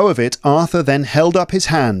 Letting go of it, Arthur then held up his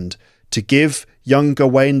hand to give young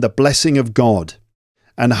Gawain the blessing of God,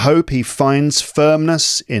 and hope he finds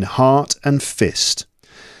firmness in heart and fist.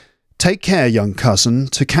 Take care, young cousin,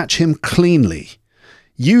 to catch him cleanly.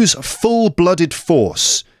 Use full-blooded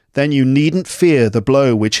force, then you needn't fear the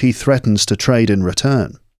blow which he threatens to trade in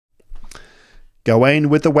return. Gawain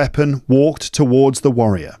with the weapon walked towards the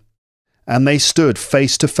warrior, and they stood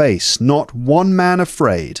face to face, not one man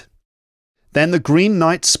afraid. Then the Green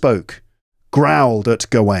Knight spoke, growled at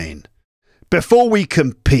Gawain. Before we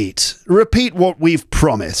compete, repeat what we've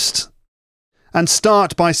promised. And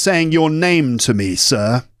start by saying your name to me,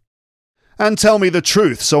 sir. And tell me the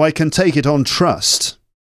truth so I can take it on trust.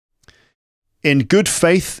 In good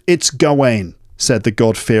faith, it's Gawain, said the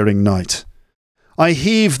God-fearing knight. I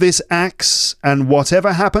heave this axe, and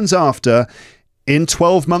whatever happens after, in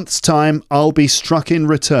 12 months' time I'll be struck in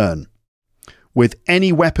return, with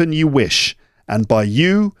any weapon you wish, and by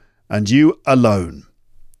you and you alone.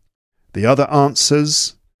 The other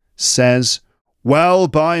answers, says, Well,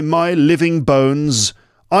 by my living bones,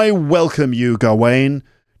 I welcome you, Gawain,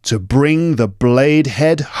 to bring the blade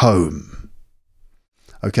head home.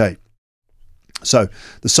 Okay, so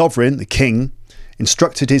the sovereign, the king,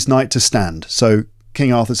 instructed his knight to stand. So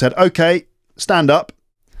King Arthur said, okay, stand up.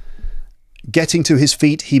 Getting to his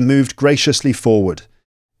feet, he moved graciously forward.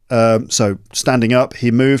 So standing up,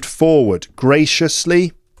 he moved forward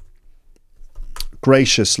graciously.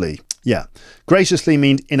 Yeah. Graciously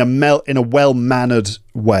means in a well-mannered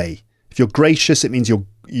way. If you're gracious, it means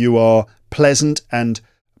you are pleasant and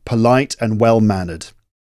polite and well-mannered.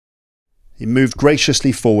 He moved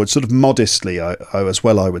graciously forward, sort of modestly as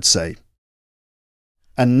well, I would say.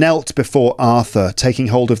 And knelt before Arthur, taking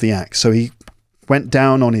hold of the axe. So he went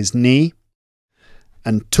down on his knee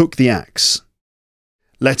and took the axe.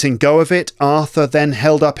 Letting go of it, Arthur then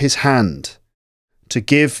held up his hand to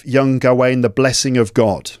give young Gawain the blessing of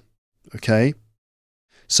God. Okay?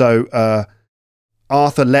 So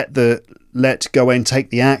Arthur let Gawain take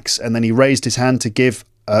the axe, and then he raised his hand to give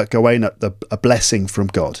Gawain a blessing from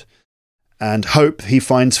God. And hope he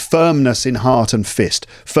finds firmness in heart and fist.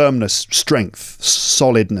 Firmness, strength,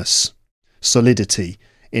 solidness, solidity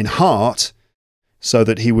in heart, so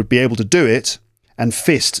that he would be able to do it, and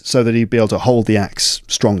fist, so that he'd be able to hold the axe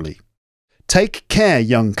strongly. Take care,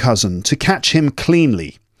 young cousin, to catch him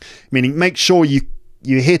cleanly, meaning make sure you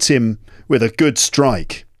hit him with a good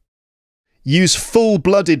strike. Use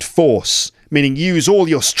full-blooded force, meaning use all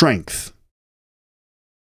your strength.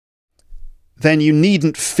 Then you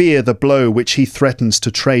needn't fear the blow which he threatens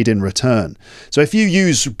to trade in return. So if you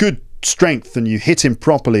use good strength and you hit him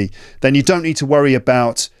properly, then you don't need to worry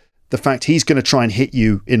about the fact he's going to try and hit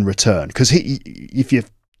you in return. Because if you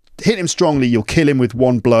hit him strongly, you'll kill him with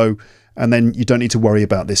one blow, and then you don't need to worry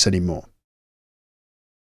about this anymore.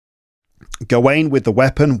 Gawain, with the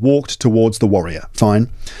weapon, walked towards the warrior.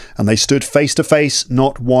 Fine. And they stood face to face,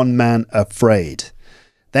 not one man afraid.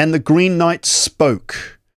 Then the Green Knight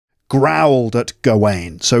spoke, growled at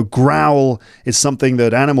Gawain. So growl is something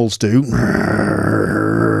that animals do.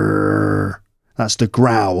 That's the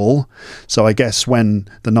growl. So I guess when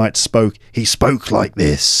the knight spoke, he spoke like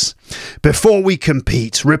this. Before we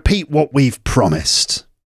compete, repeat what we've promised.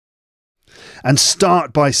 And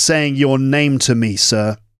start by saying your name to me,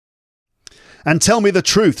 sir. And tell me the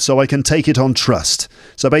truth so I can take it on trust.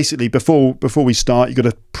 So basically, before we start, you've got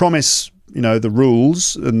to promise, the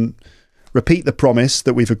rules and repeat the promise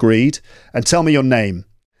that we've agreed, and tell me your name,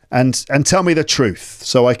 and tell me the truth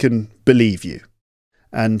so I can believe you.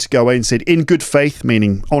 And Gawain said, in good faith,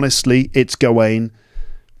 meaning honestly, it's Gawain.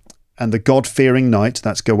 And the God-fearing knight,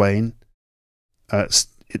 that's Gawain.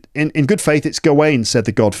 In good faith, it's Gawain, said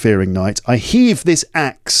the God-fearing knight. I heave this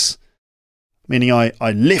axe, meaning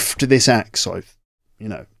I lift this axe. I,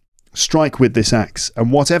 strike with this axe.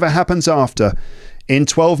 And whatever happens after, in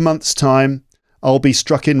 12 months' time, I'll be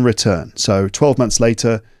struck in return. So 12 months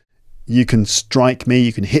later, you can strike me,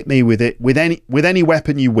 you can hit me with it, with any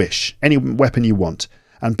weapon you wish, any weapon you want,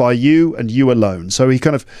 and by you and you alone. So he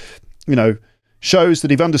kind of, shows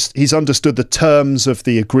that he's understood the terms of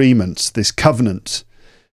the agreement, this covenant,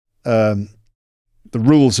 the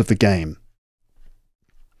rules of the game.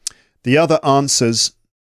 The other answers,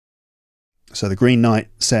 so the Green Knight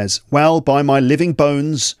says, well, by my living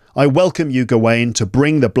bones, I welcome you, Gawain, to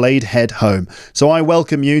bring the blade head home. So I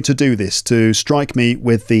welcome you to do this, to strike me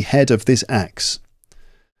with the head of this axe.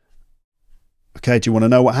 Okay, do you want to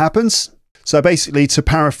know what happens? So basically, to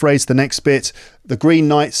paraphrase the next bit, the Green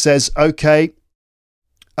Knight says, okay,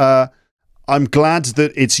 I'm glad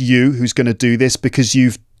that it's you who's going to do this, because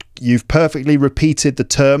you've perfectly repeated the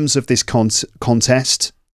terms of this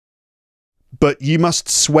contest, but you must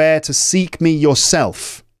swear to seek me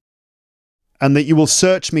yourself, and that you will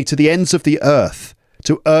search me to the ends of the earth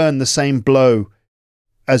to earn the same blow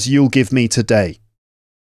as you'll give me today.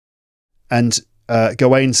 And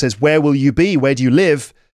Gawain says, where will you be? Where do you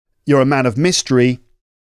live? You're a man of mystery.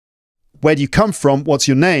 Where do you come from? What's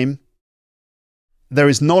your name? There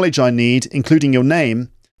is knowledge I need, including your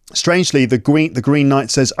name. Strangely, the Green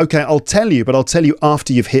Knight says, okay, I'll tell you, but I'll tell you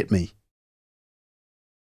after you've hit me.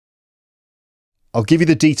 I'll give you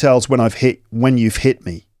the details when you've hit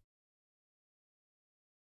me.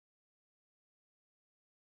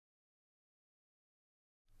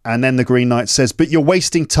 And then the Green Knight says, but you're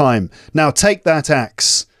wasting time. Now take that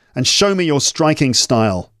axe and show me your striking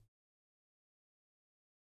style.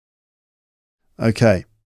 Okay,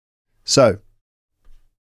 so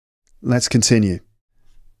let's continue.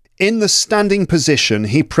 In the standing position,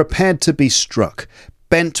 he prepared to be struck,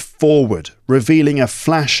 bent forward, revealing a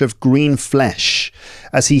flash of green flesh,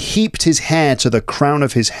 as he heaped his hair to the crown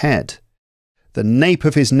of his head, the nape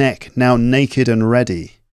of his neck now naked and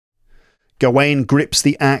ready. Gawain grips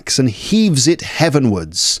the axe and heaves it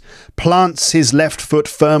heavenwards, plants his left foot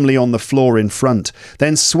firmly on the floor in front,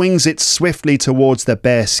 then swings it swiftly towards the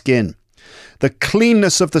bare skin. The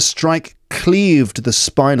cleanness of the strike cleaved the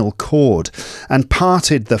spinal cord and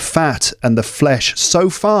parted the fat and the flesh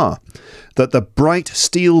so far that the bright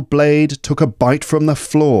steel blade took a bite from the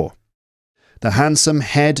floor. The handsome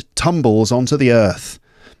head tumbles onto the earth,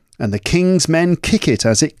 and the king's men kick it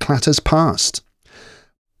as it clatters past.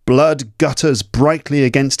 Blood gutters brightly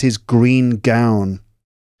against his green gown.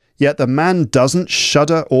 Yet the man doesn't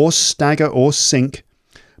shudder or stagger or sink,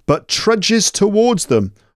 but trudges towards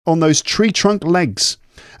them on those tree-trunk legs,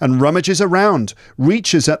 and rummages around,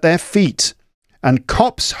 reaches at their feet, and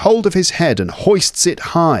cops hold of his head and hoists it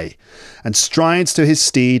high, and strides to his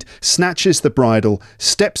steed, snatches the bridle,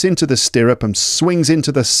 steps into the stirrup and swings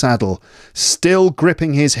into the saddle, still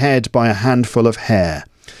gripping his head by a handful of hair.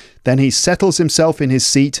 Then he settles himself in his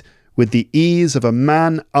seat with the ease of a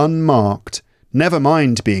man unmarked, never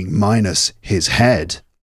mind being minus his head.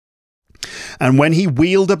 And when he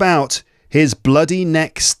wheeled about, his bloody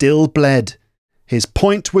neck still bled. His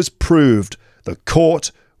point was proved, the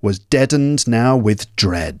court was deadened now with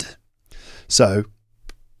dread. So,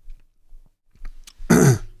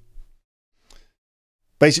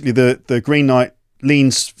 basically the Green Knight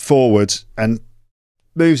leans forward and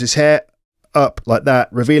moves his hair up like that,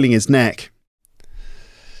 revealing his neck.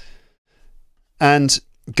 And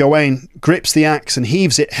Gawain grips the axe and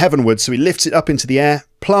heaves it heavenward, so he lifts it up into the air,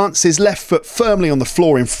 plants his left foot firmly on the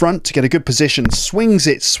floor in front to get a good position, swings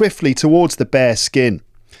it swiftly towards the bare skin,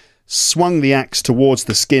 swung the axe towards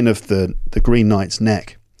the skin of the Green Knight's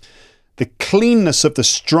neck. The cleanness of the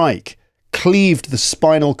strike cleaved the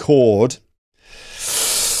spinal cord.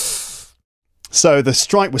 So the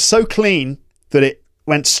strike was so clean that it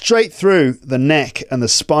went straight through the neck and the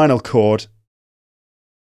spinal cord,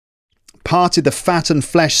 parted the fat and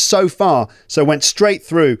flesh so far, so went straight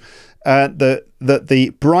through, that the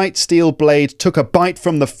bright steel blade took a bite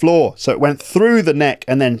from the floor, so it went through the neck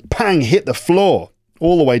and then pang, hit the floor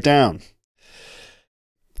all the way down.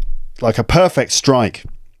 Like a perfect strike.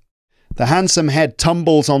 The handsome head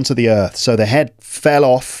tumbles onto the earth, so the head fell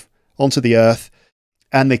off onto the earth,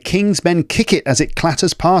 and the king's men kick it as it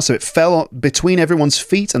clatters past, so it fell between everyone's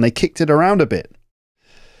feet and they kicked it around a bit.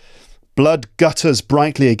 Blood gutters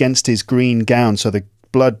brightly against his green gown, so the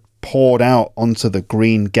blood poured out onto the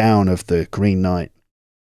green gown of the Green Knight.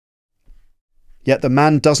 Yet the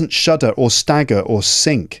man doesn't shudder or stagger or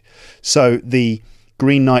sink, so the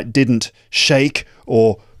Green Knight didn't shake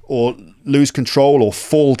or lose control or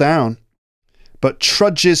fall down, but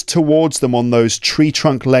trudges towards them on those tree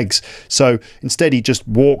trunk legs. So instead he just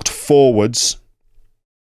walked forwards,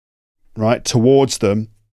 right, towards them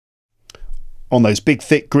on those big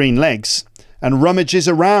thick green legs, and rummages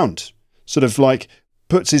around, sort of like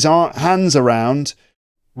puts his hands around,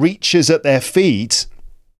 reaches at their feet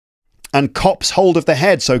and cops hold of the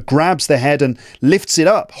head, so grabs the head and lifts it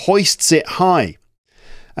up, hoists it high,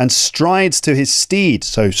 and strides to his steed,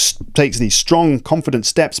 so takes these strong, confident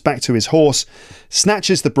steps back to his horse,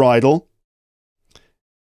 snatches the bridle,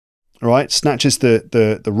 right, snatches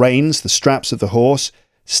the reins, the straps of the horse,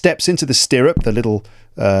 steps into the stirrup, the little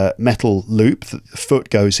metal loop that the foot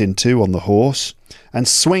goes into on the horse, and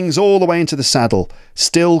swings all the way into the saddle,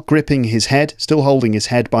 still gripping his head, still holding his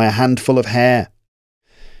head by a handful of hair.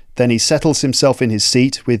 Then he settles himself in his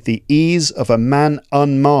seat with the ease of a man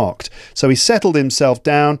unmarked. So he settled himself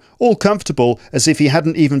down, all comfortable, as if he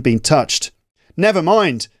hadn't even been touched. Never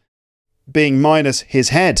mind being minus his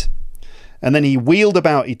head. And then he wheeled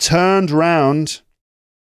about, he turned round,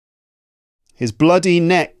 his bloody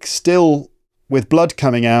neck still with blood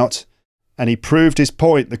coming out, and he proved his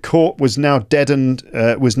point. The court was now deadened,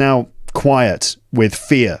 was now quiet with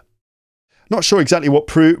fear. Not sure exactly what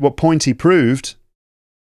point he proved.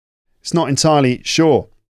 It's not entirely sure,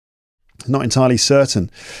 not entirely certain.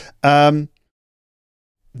 Then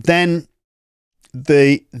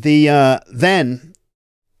the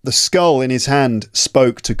skull in his hand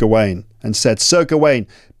spoke to Gawain and said, "Sir Gawain,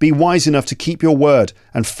 be wise enough to keep your word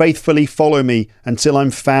and faithfully follow me until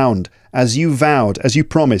I'm found, as you vowed, as you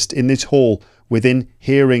promised in this hall within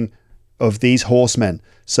hearing of these horsemen."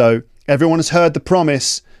 So everyone has heard the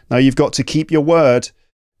promise. Now you've got to keep your word.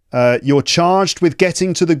 You're charged with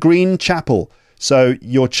getting to the Green Chapel. So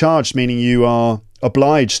you're charged, meaning you are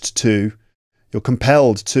obliged to. You're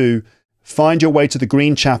compelled to find your way to the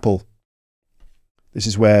Green Chapel. This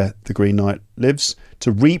is where the Green Knight lives.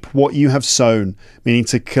 To reap what you have sown, meaning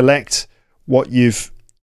to collect what you've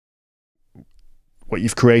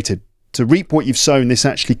created. To reap what you've sown, this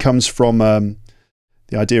actually comes from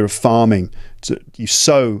the idea of farming. You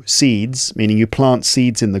sow seeds, meaning you plant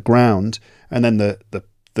seeds in the ground, and then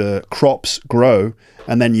the crops grow,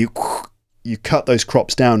 and then you cut those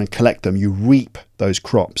crops down and collect them. You reap those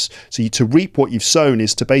crops. So to reap what you've sown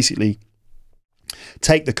is to basically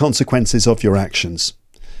take the consequences of your actions.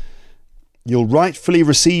 You'll rightfully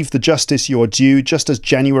receive the justice you are due just as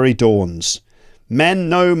January dawns. Men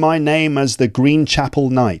know my name as the Green Chapel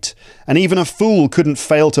Knight, and even a fool couldn't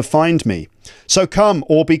fail to find me. So come,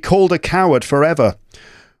 or be called a coward forever.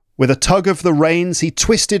 With a tug of the reins he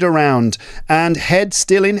twisted around, and head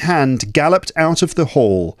still in hand galloped out of the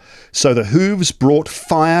hall. So the hooves brought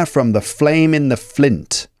fire from the flame in the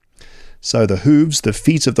flint. So the hooves, the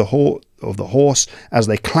feet of the horse, as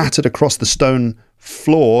they clattered across the stone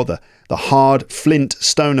floor, the hard flint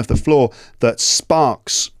stone of the floor, that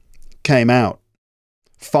sparks came out.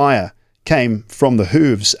 Fire came from the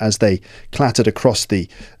hooves as they clattered across the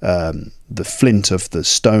flint of the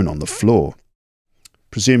stone on the floor.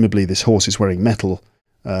 Presumably this horse is wearing metal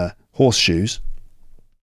horseshoes.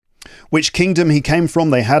 Which kingdom he came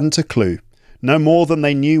from they hadn't a clue, no more than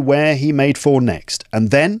they knew where he made for next.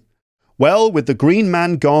 And then, well, with the green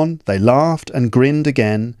man gone, they laughed and grinned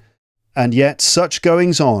again, and yet such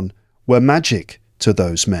goings on were magic to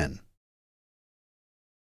those men.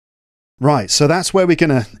 Right, so that's where we're going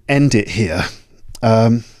to end it here.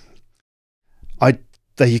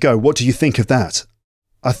 There you go. What do you think of that?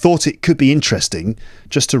 I thought it could be interesting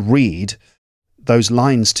just to read those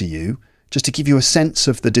lines to you, just to give you a sense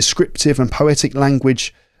of the descriptive and poetic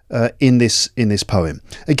language in this poem.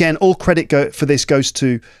 Again, all credit for this goes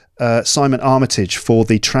to Simon Armitage for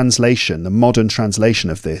the translation, the modern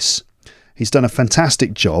translation of this. He's done a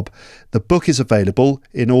fantastic job. The book is available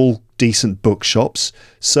in all decent bookshops.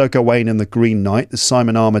 Sir Gawain and the Green Knight, the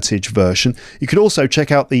Simon Armitage version. You could also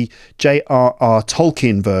check out the J.R.R.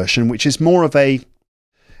 Tolkien version, which is more of a...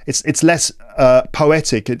 It's less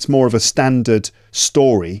poetic. It's more of a standard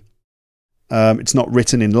story. It's not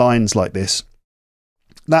written in lines like this.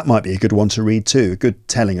 That might be a good one to read too, a good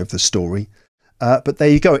telling of the story. But there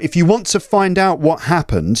you go. If you want to find out what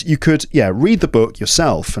happened, you could, read the book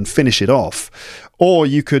yourself and finish it off. Or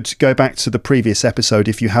you could go back to the previous episode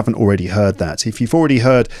if you haven't already heard that. If you've already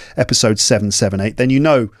heard episode 778, then you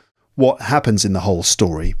know what happens in the whole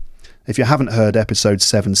story. If you haven't heard episode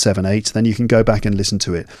 778, then you can go back and listen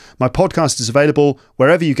to it. My podcast is available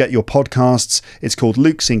wherever you get your podcasts. It's called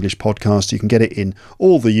Luke's English Podcast. You can get it in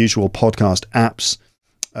all the usual podcast apps.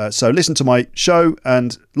 So listen to my show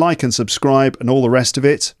and like and subscribe and all the rest of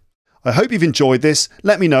it. I hope you've enjoyed this.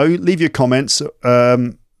 Let me know. Leave your comments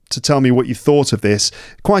to tell me what you thought of this.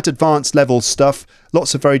 Quite advanced level stuff.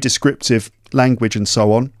 Lots of very descriptive language and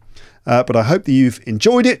so on. But I hope that you've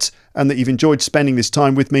enjoyed it and that you've enjoyed spending this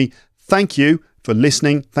time with me. Thank you for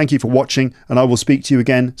listening. Thank you for watching. And I will speak to you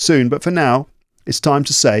again soon. But for now, it's time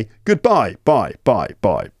to say goodbye. Bye, bye,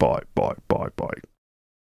 bye, bye, bye, bye, bye.